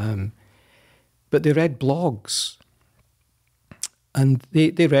 But they read blogs, and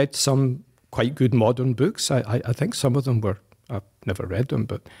they read some quite good modern books. I think some of them were, I've never read them,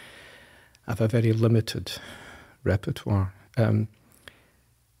 but I have a very limited repertoire.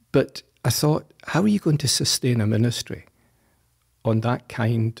 But I thought, how are you going to sustain a ministry on that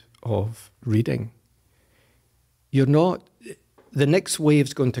kind of reading? You're not, the next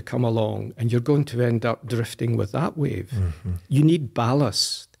wave's going to come along and you're going to end up drifting with that wave. You need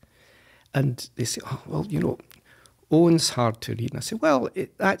ballast. And they say, oh, well, you know, Owen's hard to read. And I say, well,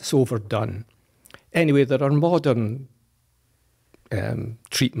 that's overdone. Anyway, there are modern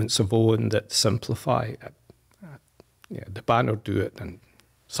treatments of Owen that simplify. The Banner do it, and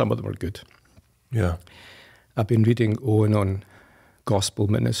some of them are good. Yeah. I've been reading Owen on gospel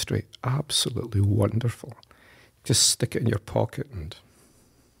ministry. Absolutely wonderful. Just stick it in your pocket and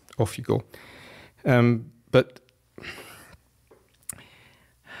off you go. But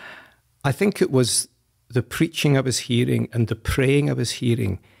I think it was the preaching I was hearing and the praying I was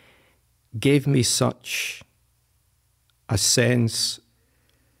hearing gave me such a sense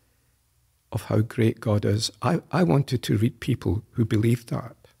of how great God is. I wanted to read people who believed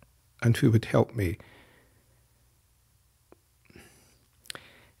that and who would help me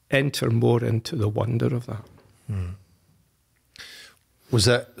enter more into the wonder of that. Was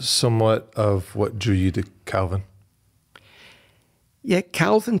that somewhat of what drew you to Calvin? Yeah,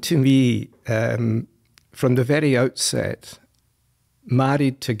 Calvin to me, from the very outset,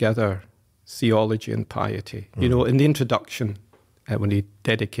 married together theology and piety. You know, in the introduction, when he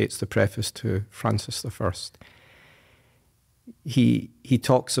dedicates the preface to Francis I, he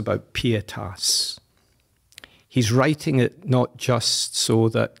talks about pietas. He's writing it not just so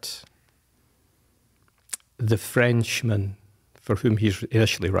that the Frenchman for whom he's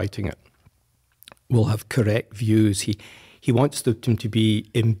initially writing it will have correct views. He wants them to be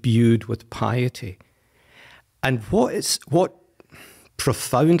imbued with piety. And what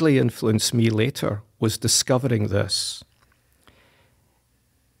profoundly influenced me later was discovering this.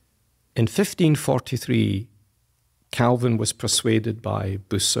 In 1543, Calvin was persuaded by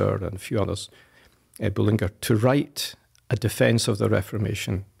Bucer and a few others, Bohlinger, to write a defense of the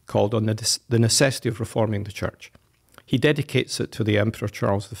Reformation called On the Necessity of Reforming the Church. He dedicates it to the Emperor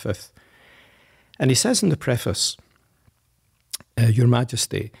Charles V. And he says in the preface, Your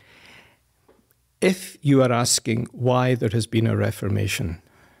Majesty, if you are asking why there has been a Reformation,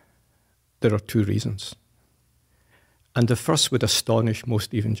 there are two reasons. And the first would astonish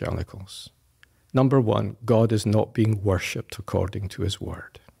most evangelicals. Number one, God is not being worshipped according to his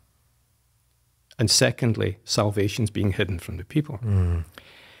word. And secondly, salvation is being hidden from the people. Mm.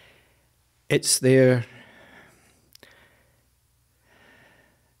 It's their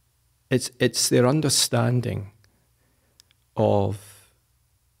understanding of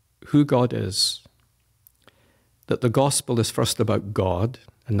who God is, that the gospel is first about God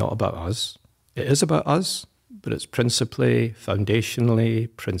and not about us. It is about us, but it's principally, foundationally,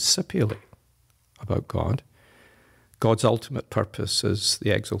 principially about God. God's ultimate purpose is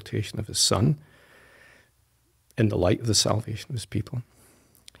the exaltation of his Son in the light of the salvation of his people.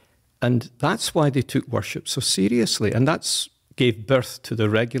 And that's why they took worship so seriously, and that's gave birth to the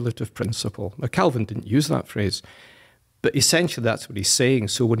regulative principle. Now, Calvin didn't use that phrase, but essentially that's what he's saying.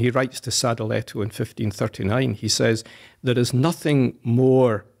 So when he writes to Sadoleto in 1539, he says, there is nothing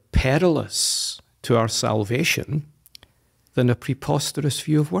more perilous to our salvation than a preposterous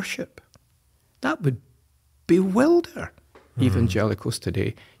view of worship. That would bewilder evangelicals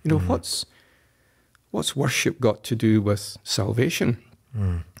today. You know, what's worship got to do with salvation?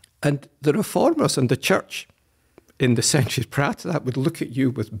 And the reformers and the church in the centuries prior to that would look at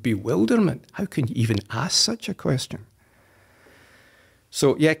you with bewilderment. How can you even ask such a question?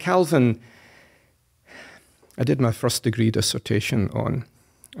 So, yeah, Calvin, I did my first degree dissertation on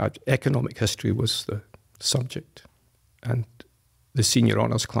economic history was the subject. And the senior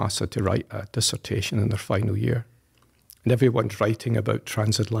honours class had to write a dissertation in their final year. And everyone's writing about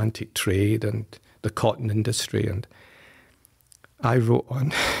transatlantic trade and the cotton industry. And I wrote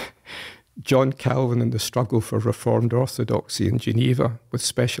on John Calvin and the struggle for Reformed orthodoxy in Geneva, with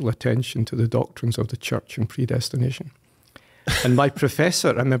special attention to the doctrines of the church and predestination. And my professor,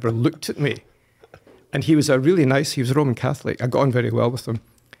 I remember, looked at me, and he was he was a Roman Catholic. I got on very well with him.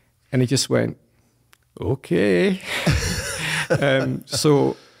 And he just went, okay.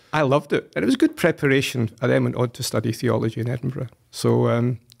 So I loved it. And it was good preparation. I then went on to study theology in Edinburgh.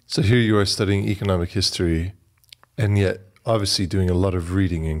 So here you are studying economic history, and yet obviously doing a lot of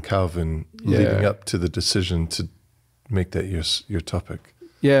reading in Calvin leading up to the decision to make that your topic.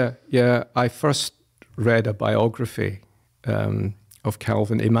 Yeah. I first read a biography of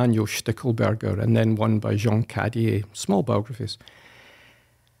Calvin, Emanuel Stickelberger, and then one by Jean Cadier, small biographies.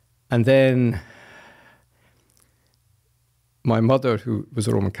 And then my mother, who was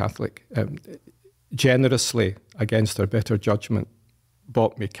a Roman Catholic, generously, against her better judgment,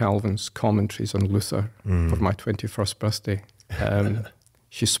 bought me Calvin's commentaries on Luther for my 21st birthday.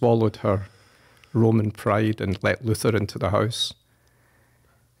 She swallowed her Roman pride and let Luther into the house.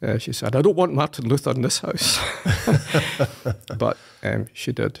 She said, I don't want Martin Luther in this house. But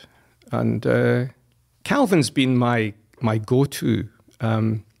she did. And Calvin's been my go-to.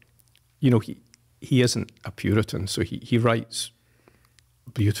 You know, he isn't a Puritan, so he writes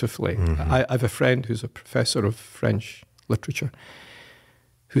beautifully. I have a friend who's a professor of French literature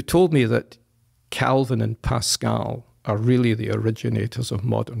who told me that Calvin and Pascal are really the originators of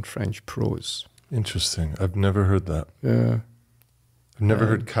modern French prose. Interesting. I've never heard that. Yeah. I've never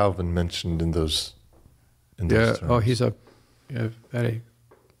heard Calvin mentioned in those terms. Oh, he's very,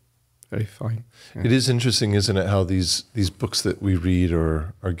 very fine. Yeah. It is interesting, isn't it, how these books that we read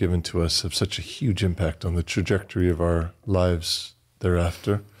or are given to us have such a huge impact on the trajectory of our lives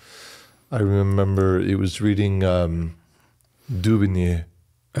thereafter. I remember it was reading D'Aubigné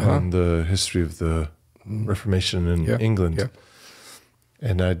on the history of the Reformation in England. Yeah.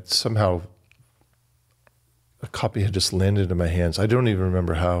 And I'd somehow, a copy had just landed in my hands. I don't even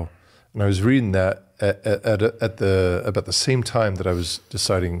remember how. And I was reading that about the same time that I was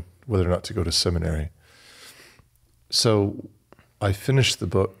deciding whether or not to go to seminary. So I finished the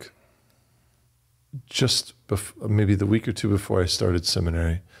book just maybe the week or two before I started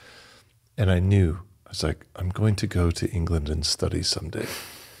seminary. And I knew, I was like, I'm going to go to England and study someday.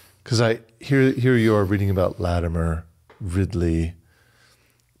 Because here you are reading about Latimer, Ridley,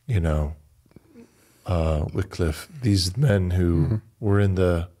 Wycliffe, these men who were in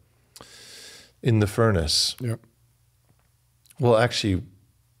the furnace. Yep. Well, actually,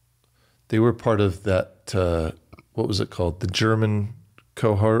 they were part of that, what was it called? The German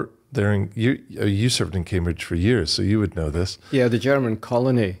cohort. You served in Cambridge for years, so you would know this. Yeah, the German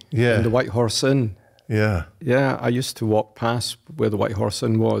colony. Yeah. And the White Horse Inn. Yeah. Yeah, I used to walk past where the White Horse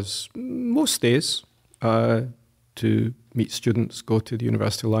Inn was most days to meet students, go to the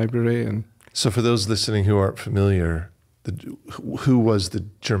university library. And so for those listening who aren't familiar, who was the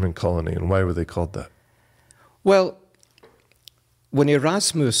German colony and why were they called that? Well, when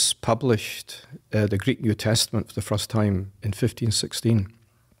Erasmus published the Greek New Testament for the first time in 1516,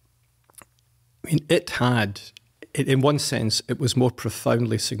 I mean, it had in one sense, it was more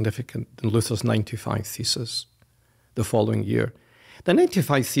profoundly significant than Luther's 95 Theses the following year. The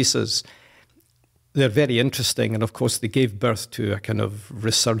 95 Theses, they're very interesting, and of course they gave birth to a kind of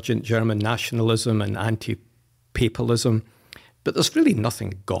resurgent German nationalism and anti-papalism, but there's really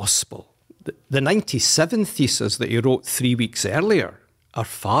nothing gospel. The 97 Theses that he wrote 3 weeks earlier are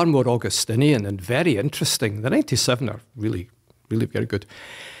far more Augustinian and very interesting. The 97 are really, really very good.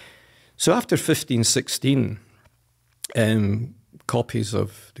 So after 1516, copies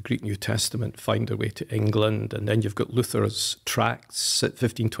of the Greek New Testament find their way to England, and then you've got Luther's tracts. At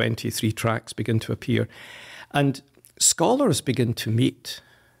 1520, 3 tracts begin to appear. And scholars begin to meet,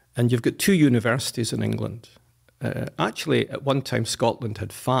 and you've got 2 universities in England. Actually, at one time, Scotland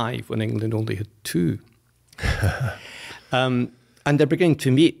had 5, when England only had 2. And they're beginning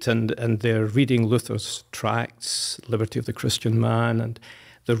to meet, and they're reading Luther's tracts, Liberty of the Christian Man, and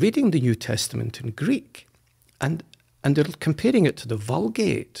they're reading the New Testament in Greek. And they're comparing it to the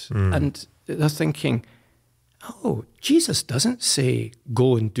Vulgate. And they're thinking, oh, Jesus doesn't say,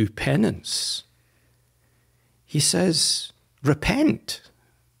 go and do penance. He says, repent,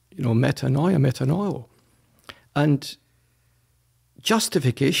 metanoia, metanoio. And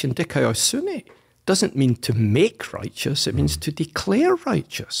justification, dikaiosune, doesn't mean to make righteous, it means to declare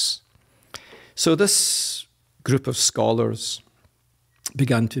righteous. So this group of scholars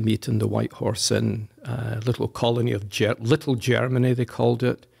began to meet in the White Horse Inn, a little colony of Little Germany, they called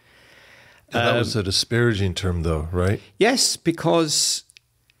it. That was a disparaging term, though, right? Yes, because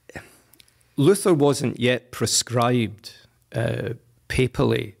Luther wasn't yet prescribed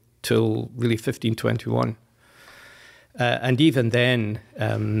papally till really 1521. And even then,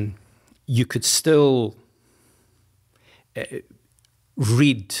 you could still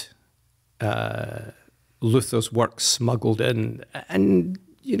read Luther's works smuggled in, and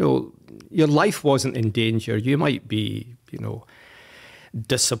your life wasn't in danger. You might be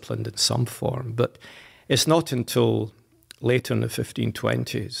disciplined in some form, but it's not until later in the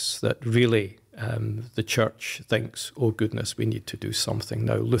 1520s that really the church thinks, oh goodness, we need to do something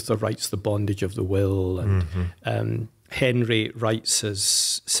now. Luther writes The Bondage of the Will, and Henry writes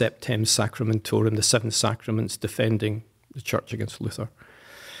his Septem Sacramentorum, the 7 sacraments, defending the church against Luther.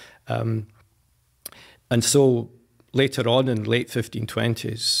 And so later on in the late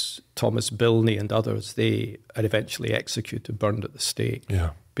 1520s, Thomas Bilney and others, they are eventually executed, burned at the stake,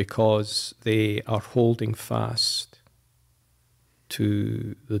 because they are holding fast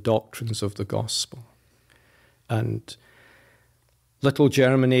to the doctrines of the gospel. And Little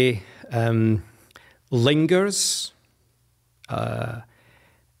Germany lingers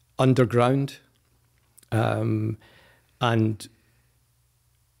underground and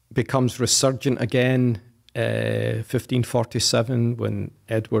becomes resurgent again 1547 when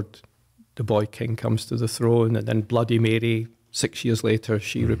Edward, the boy king, comes to the throne, and then Bloody Mary, 6 years later,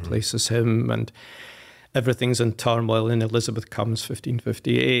 she replaces him, and everything's in turmoil. And Elizabeth comes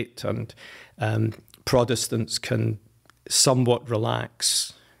 1558, and Protestants can somewhat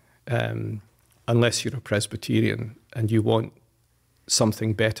relax unless you're a Presbyterian and you want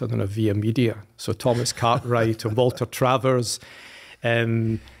something better than a via media. So Thomas Cartwright and Walter Travers,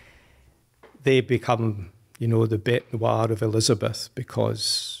 they become, the bête noire of Elizabeth,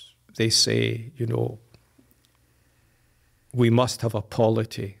 because they say, we must have a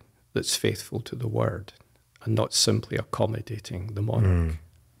polity that's faithful to the word and not simply accommodating the monarch.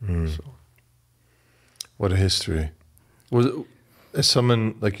 So. What a history. As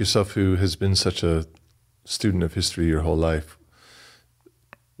someone like yourself who has been such a student of history your whole life,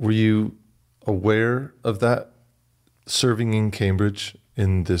 were you aware of that serving in Cambridge,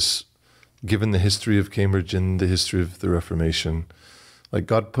 in this, given the history of Cambridge and the history of the Reformation? Like,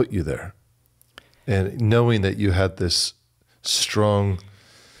 God put you there, and knowing that you had this strong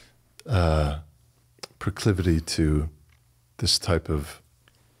proclivity to this type of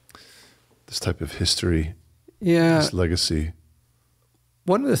history, this legacy.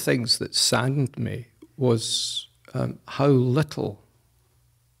 One of the things that saddened me was how little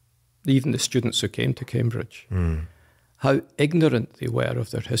even the students who came to Cambridge, how ignorant they were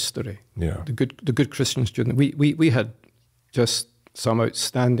of their history. Yeah. The good Christian student. We had just some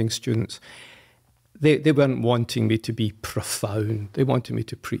outstanding students. They weren't wanting me to be profound. They wanted me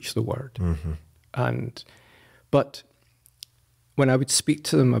to preach the word. But when I would speak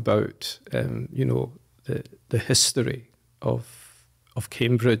to them about the history of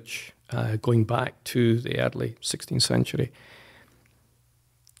Cambridge, going back to the early 16th century,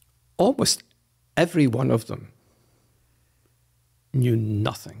 almost every one of them knew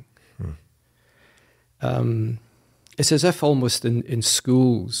nothing. It's as if almost in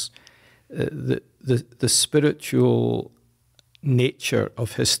schools, the spiritual nature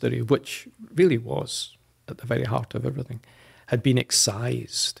of history, which really was at the very heart of everything, had been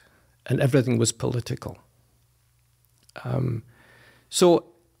excised, and everything was political. So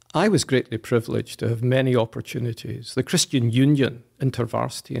I was greatly privileged to have many opportunities. The Christian Union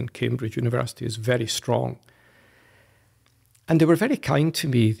InterVarsity in Cambridge University is very strong. And they were very kind to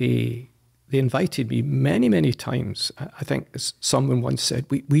me. They invited me many, many times. I think, as someone once said,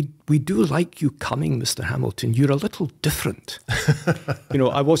 we do like you coming, Mr. Hamilton. You're a little different.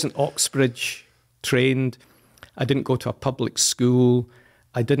 I wasn't Oxbridge trained. I didn't go to a public school.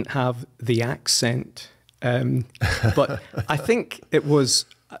 I didn't have the accent. But I think it was,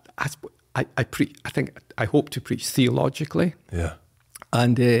 I hope to preach theologically. Yeah.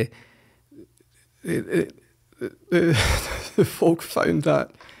 And the folk found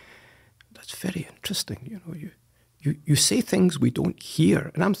that's very interesting. You say things we don't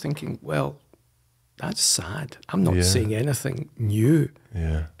hear. And I'm thinking, well, that's sad. I'm not saying anything new.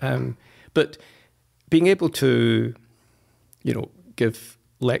 Yeah. But being able to, give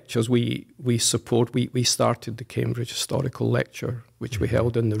lectures, we started the Cambridge Historical Lecture, which we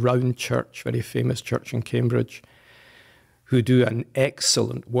held in the Round Church, very famous church in Cambridge, who do an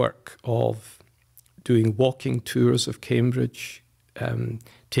excellent work of doing walking tours of Cambridge,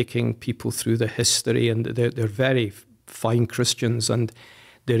 taking people through the history, and they're very fine Christians, and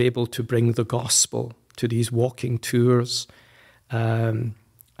they're able to bring the gospel to these walking tours. And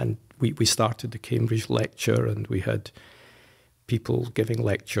we started the Cambridge Lecture, and we had people giving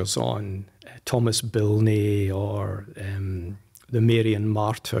lectures on Thomas Bilney or the Marian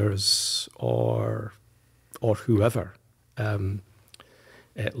martyrs or whoever,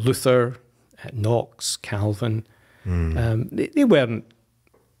 Luther, Knox, Calvin. They weren't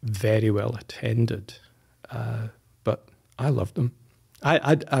very well attended, but I loved them.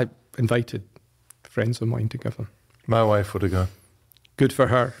 I invited friends of mine to give them. My wife would have gone. Good for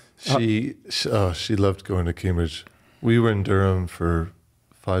her. She loved going to Cambridge. We were in Durham for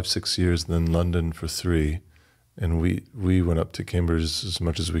 5-6 years, and then London for 3, and we went up to Cambridge as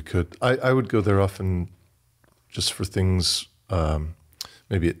much as we could. I would go there often just for things,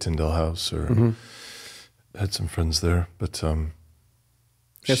 maybe at Tyndale House, or had some friends there. But some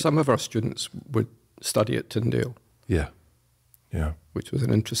of our students would study at Tyndale. Yeah. Which was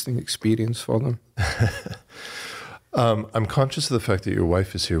an interesting experience for them. I'm conscious of the fact that your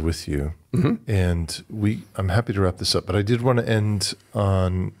wife is here with you, and I'm happy to wrap this up, but I did want to end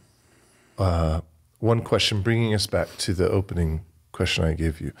on one question, bringing us back to the opening question I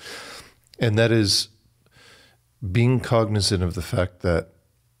gave you, and that is being cognizant of the fact that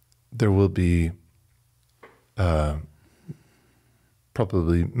there will be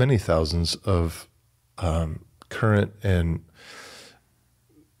probably many thousands of current and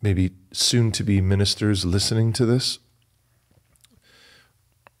maybe soon-to-be ministers listening to this.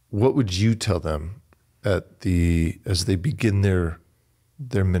 What would you tell them as they begin their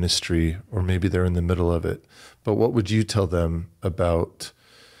ministry, or maybe they're in the middle of it? But what would you tell them about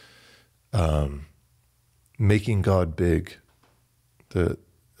making God big? From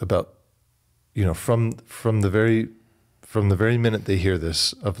the very minute they hear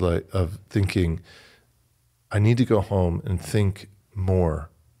this, of thinking, I need to go home and think more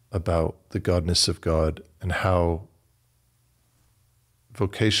about the godness of God, and how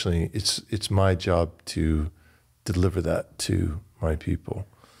vocationally it's my job to deliver that to my people.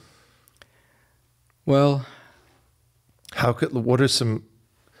 Well, what are some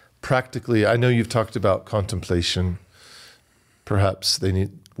practically, I know you've talked about contemplation. Perhaps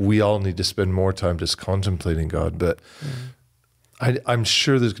we all need to spend more time just contemplating God, but I'm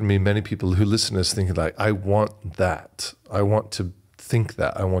sure there's going to be many people who listen to this thinking like, I want that. I want to think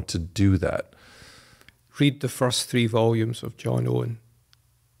that. I want to do that. Read the first 3 volumes of John Owen.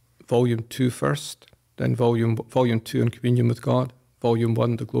 Volume 2 first, then volume 2 on communion with God, volume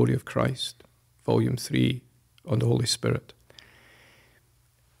 1, the glory of Christ, volume 3 on the Holy Spirit.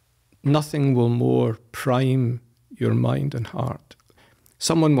 Nothing will more prime your mind and heart.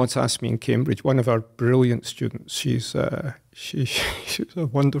 Someone once asked me in Cambridge, one of our brilliant students, she's a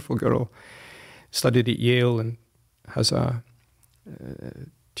wonderful girl, studied at Yale and has a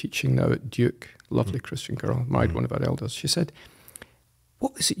teaching now at Duke, lovely Christian girl, married one of our elders. She said,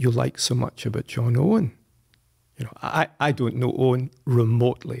 what is it you like so much about John Owen? I don't know Owen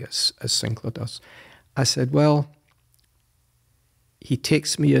remotely as Sinclair does. I said, well, he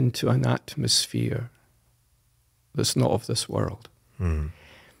takes me into an atmosphere that's not of this world.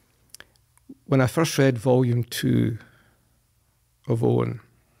 When I first read volume 2 of Owen,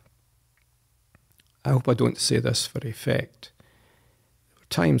 I hope I don't say this for effect, there were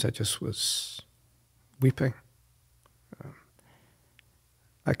times I just was weeping.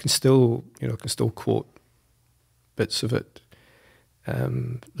 I can still quote bits of it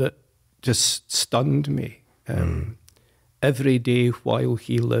that just stunned me. Every day while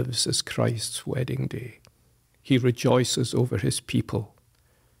he lives is Christ's wedding day. He rejoices over his people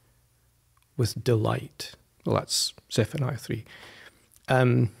with delight. Well, that's Zephaniah 3.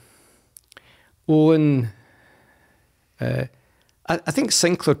 Owen, I think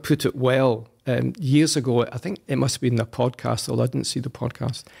Sinclair put it well years ago. I think it must have been a podcast, although I didn't see the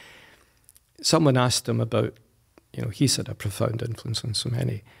podcast. Someone asked him about, he's had a profound influence on so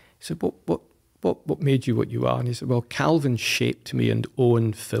many. He said, what made you what you are? And he said, well, Calvin shaped me and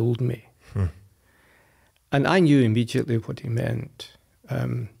Owen filled me. And I knew immediately what he meant.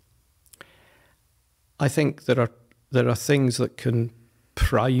 I think there are things that can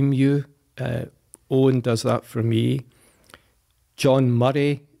prime you. Owen does that for me. John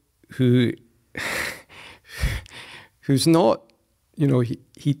Murray, who's not,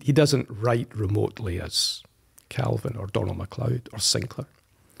 he doesn't write remotely as Calvin or Donald MacLeod or Sinclair.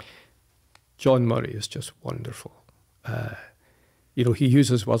 John Murray is just wonderful. He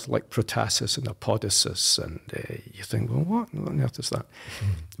uses words like protasis and apodosis, and you think, well, what on earth is that?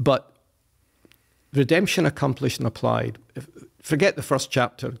 But redemption accomplished and applied. Forget the first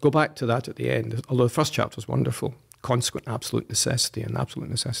chapter. Go back to that at the end, although the first chapter is wonderful. Consequent absolute necessity and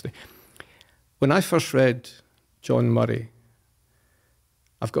absolute necessity. When I first read John Murray,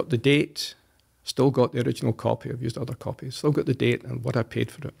 I've got the date, still got the original copy. I've used other copies. Still got the date and what I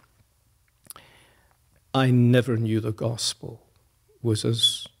paid for it. I never knew the gospel was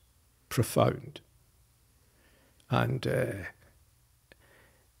as profound. And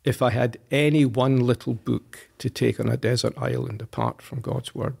if I had any one little book to take on a desert island apart from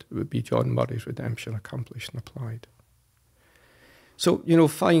God's word, it would be John Murray's Redemption Accomplished and Applied. So,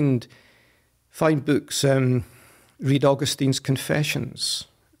 find books. Read Augustine's Confessions.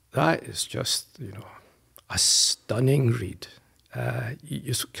 That is just, a stunning read.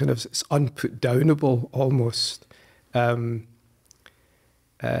 It's unputdownable almost. And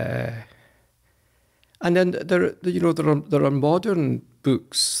then there are modern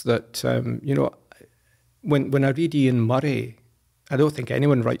books that when I read Ian Murray, I don't think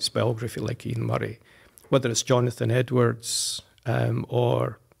anyone writes biography like Ian Murray, whether it's Jonathan Edwards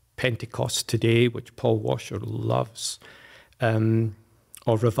or Pentecost Today, which Paul Washer loves, or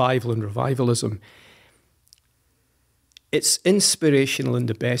Revival and Revivalism. It's inspirational in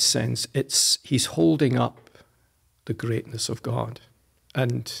the best sense. He's holding up the greatness of God.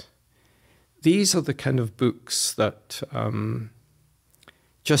 And these are the kind of books that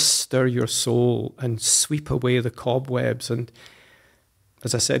just stir your soul and sweep away the cobwebs. And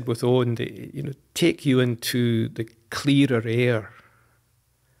as I said with Owen, they take you into the clearer air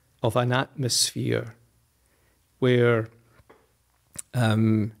of an atmosphere where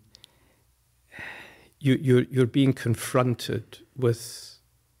you're being confronted with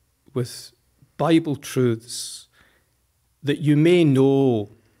Bible truths that you may know,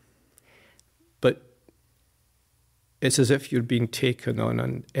 but it's as if you're being taken on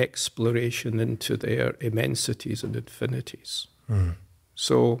an exploration into their immensities and infinities.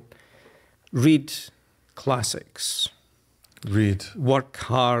 So read classics. Work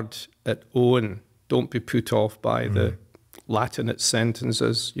hard at Owen. Don't be put off by the Latinate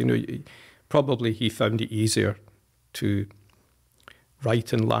sentences. Probably he found it easier to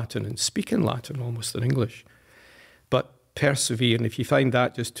write in Latin and speak in Latin almost than English. But persevere, and if you find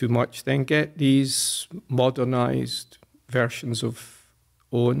that just too much, then get these modernized versions of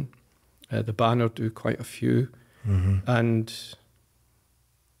Owen. The Banner do quite a few. And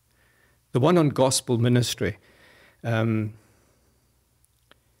the one on gospel ministry,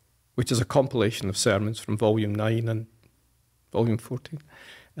 which is a compilation of sermons from Volume 9 and Volume 14.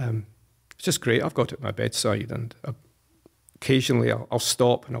 It's just great. I've got it at my bedside, and occasionally I'll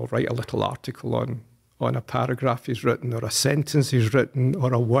stop and I'll write a little article on a paragraph he's written, or a sentence he's written,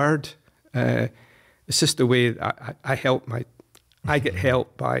 or a word. It's just the way I get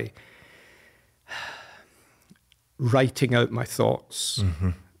help by writing out my thoughts,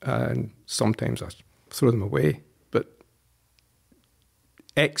 and sometimes I throw them away, but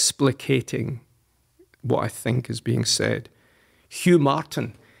explicating what I think is being said. Hugh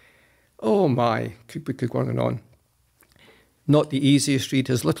Martin, oh my, could go on and on. Not the easiest read.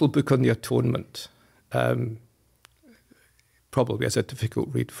 His little book on the atonement probably is a difficult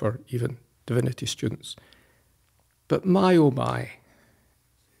read for even divinity students. But my, oh my,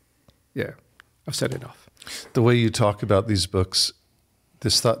 yeah, I've said enough. The way you talk about these books,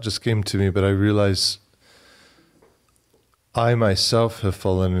 this thought just came to me, but I realize I myself have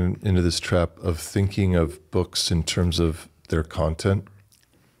fallen into this trap of thinking of books in terms of their content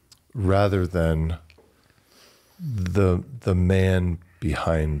rather than the man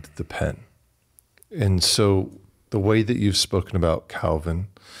behind the pen. And so the way that you've spoken about Calvin,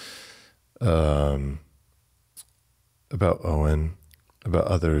 about Owen, about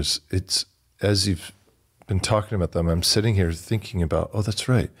others, it's as you've been talking about them, I'm sitting here thinking about, oh, that's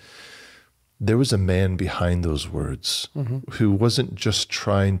right. There was a man behind those words who wasn't just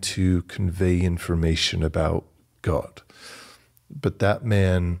trying to convey information about God, but that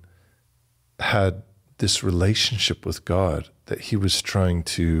man had this relationship with God that he was trying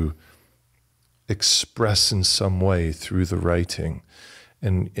to express in some way through the writing.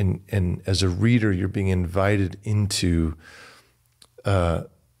 And as a reader, you're being invited into to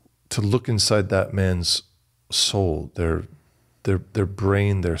look inside that man's soul, their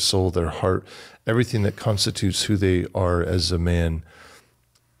brain, their soul, their heart, everything that constitutes who they are as a man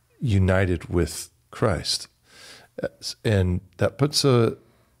united with Christ. And that puts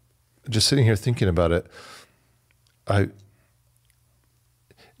just sitting here thinking about it,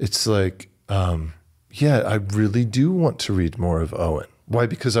 it's like, I really do want to read more of Owen. Why?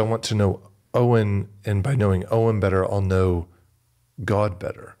 Because I want to know Owen, and by knowing Owen better, I'll know God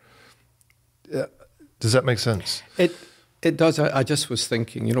better. Does that make sense? It does. I just was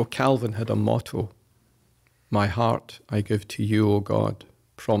thinking, Calvin had a motto, "My heart I give to you, O God,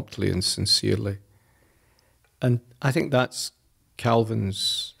 promptly and sincerely." And I think that's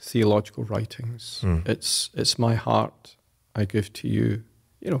Calvin's theological writings. It's my heart I give to you.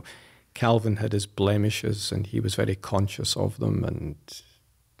 Calvin had his blemishes and he was very conscious of them, and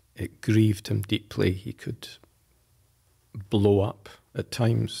it grieved him deeply. He could blow up at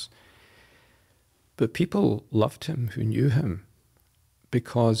times. But people loved him who knew him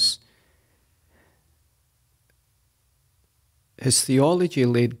because his theology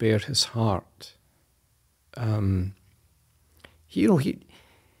laid bare his heart. He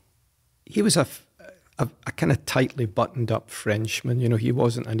was a kind of tightly buttoned up Frenchman. He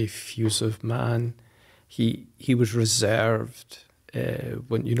wasn't an effusive man. He was reserved.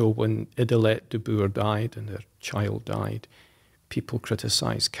 When Idelette de Boer died and her child died, people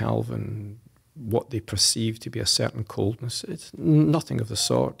criticized Calvin, what they perceived to be a certain coldness. It's nothing of the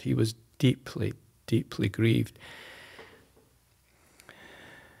sort. He was deeply, deeply grieved.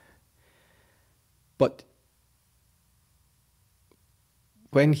 But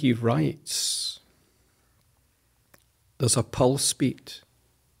when he writes, there's a pulse beat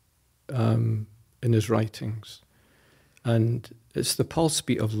in his writings, and it's the pulse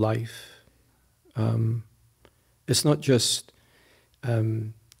beat of life. It's not just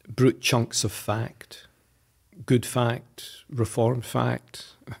brute chunks of fact, good fact, reformed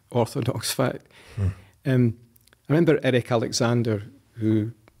fact, orthodox fact. I remember Eric Alexander,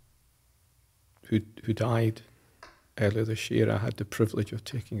 who died earlier this year. I had the privilege of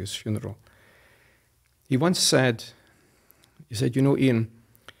taking his funeral. He once said, Ian,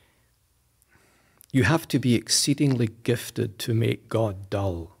 you have to be exceedingly gifted to make God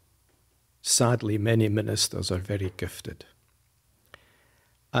dull. Sadly, many ministers are very gifted.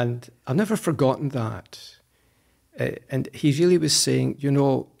 And I've never forgotten that. And he really was saying,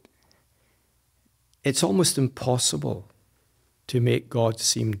 it's almost impossible to make God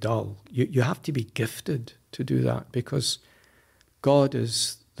seem dull. You have to be gifted to do that, because God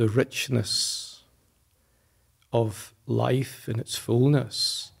is the richness of life in its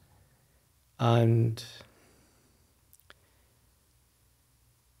fullness. And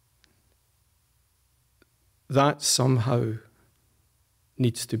that somehow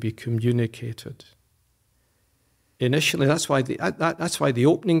needs to be communicated. Initially, that's why the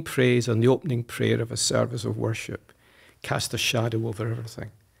opening praise and the opening prayer of a service of worship cast a shadow over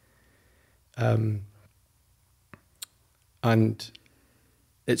everything. And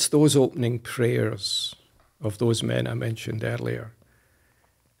it's those opening prayers of those men I mentioned earlier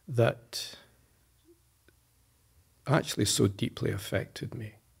that actually so deeply affected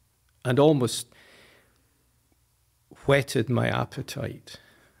me and almost whetted my appetite.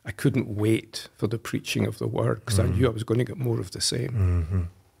 I couldn't wait for the preaching of the word because I knew I was going to get more of the same.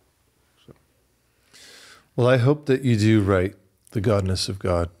 So. Well, I hope that you do write the godness of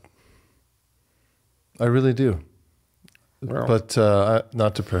God. I really do. Well, but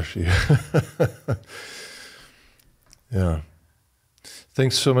not to pressure you. Yeah.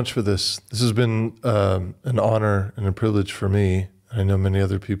 Thanks so much for this. This has been an honor and a privilege for me. I know many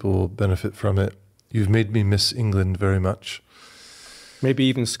other people will benefit from it. You've made me miss England very much. Maybe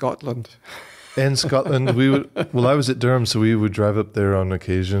even Scotland. And Scotland. I was at Durham, so we would drive up there on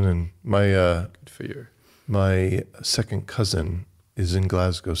occasion. And good for you. my second cousin is in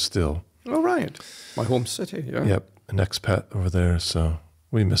Glasgow still. Oh, right. My home city, yeah. Yep, an expat over there, so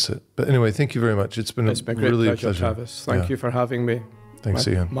we miss it. But anyway, thank you very much. It's been a great really pleasure, a pleasure. Tavis. Thank you for having me. Thanks,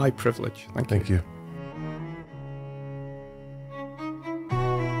 Ian. My privilege. Thank you. Thank you.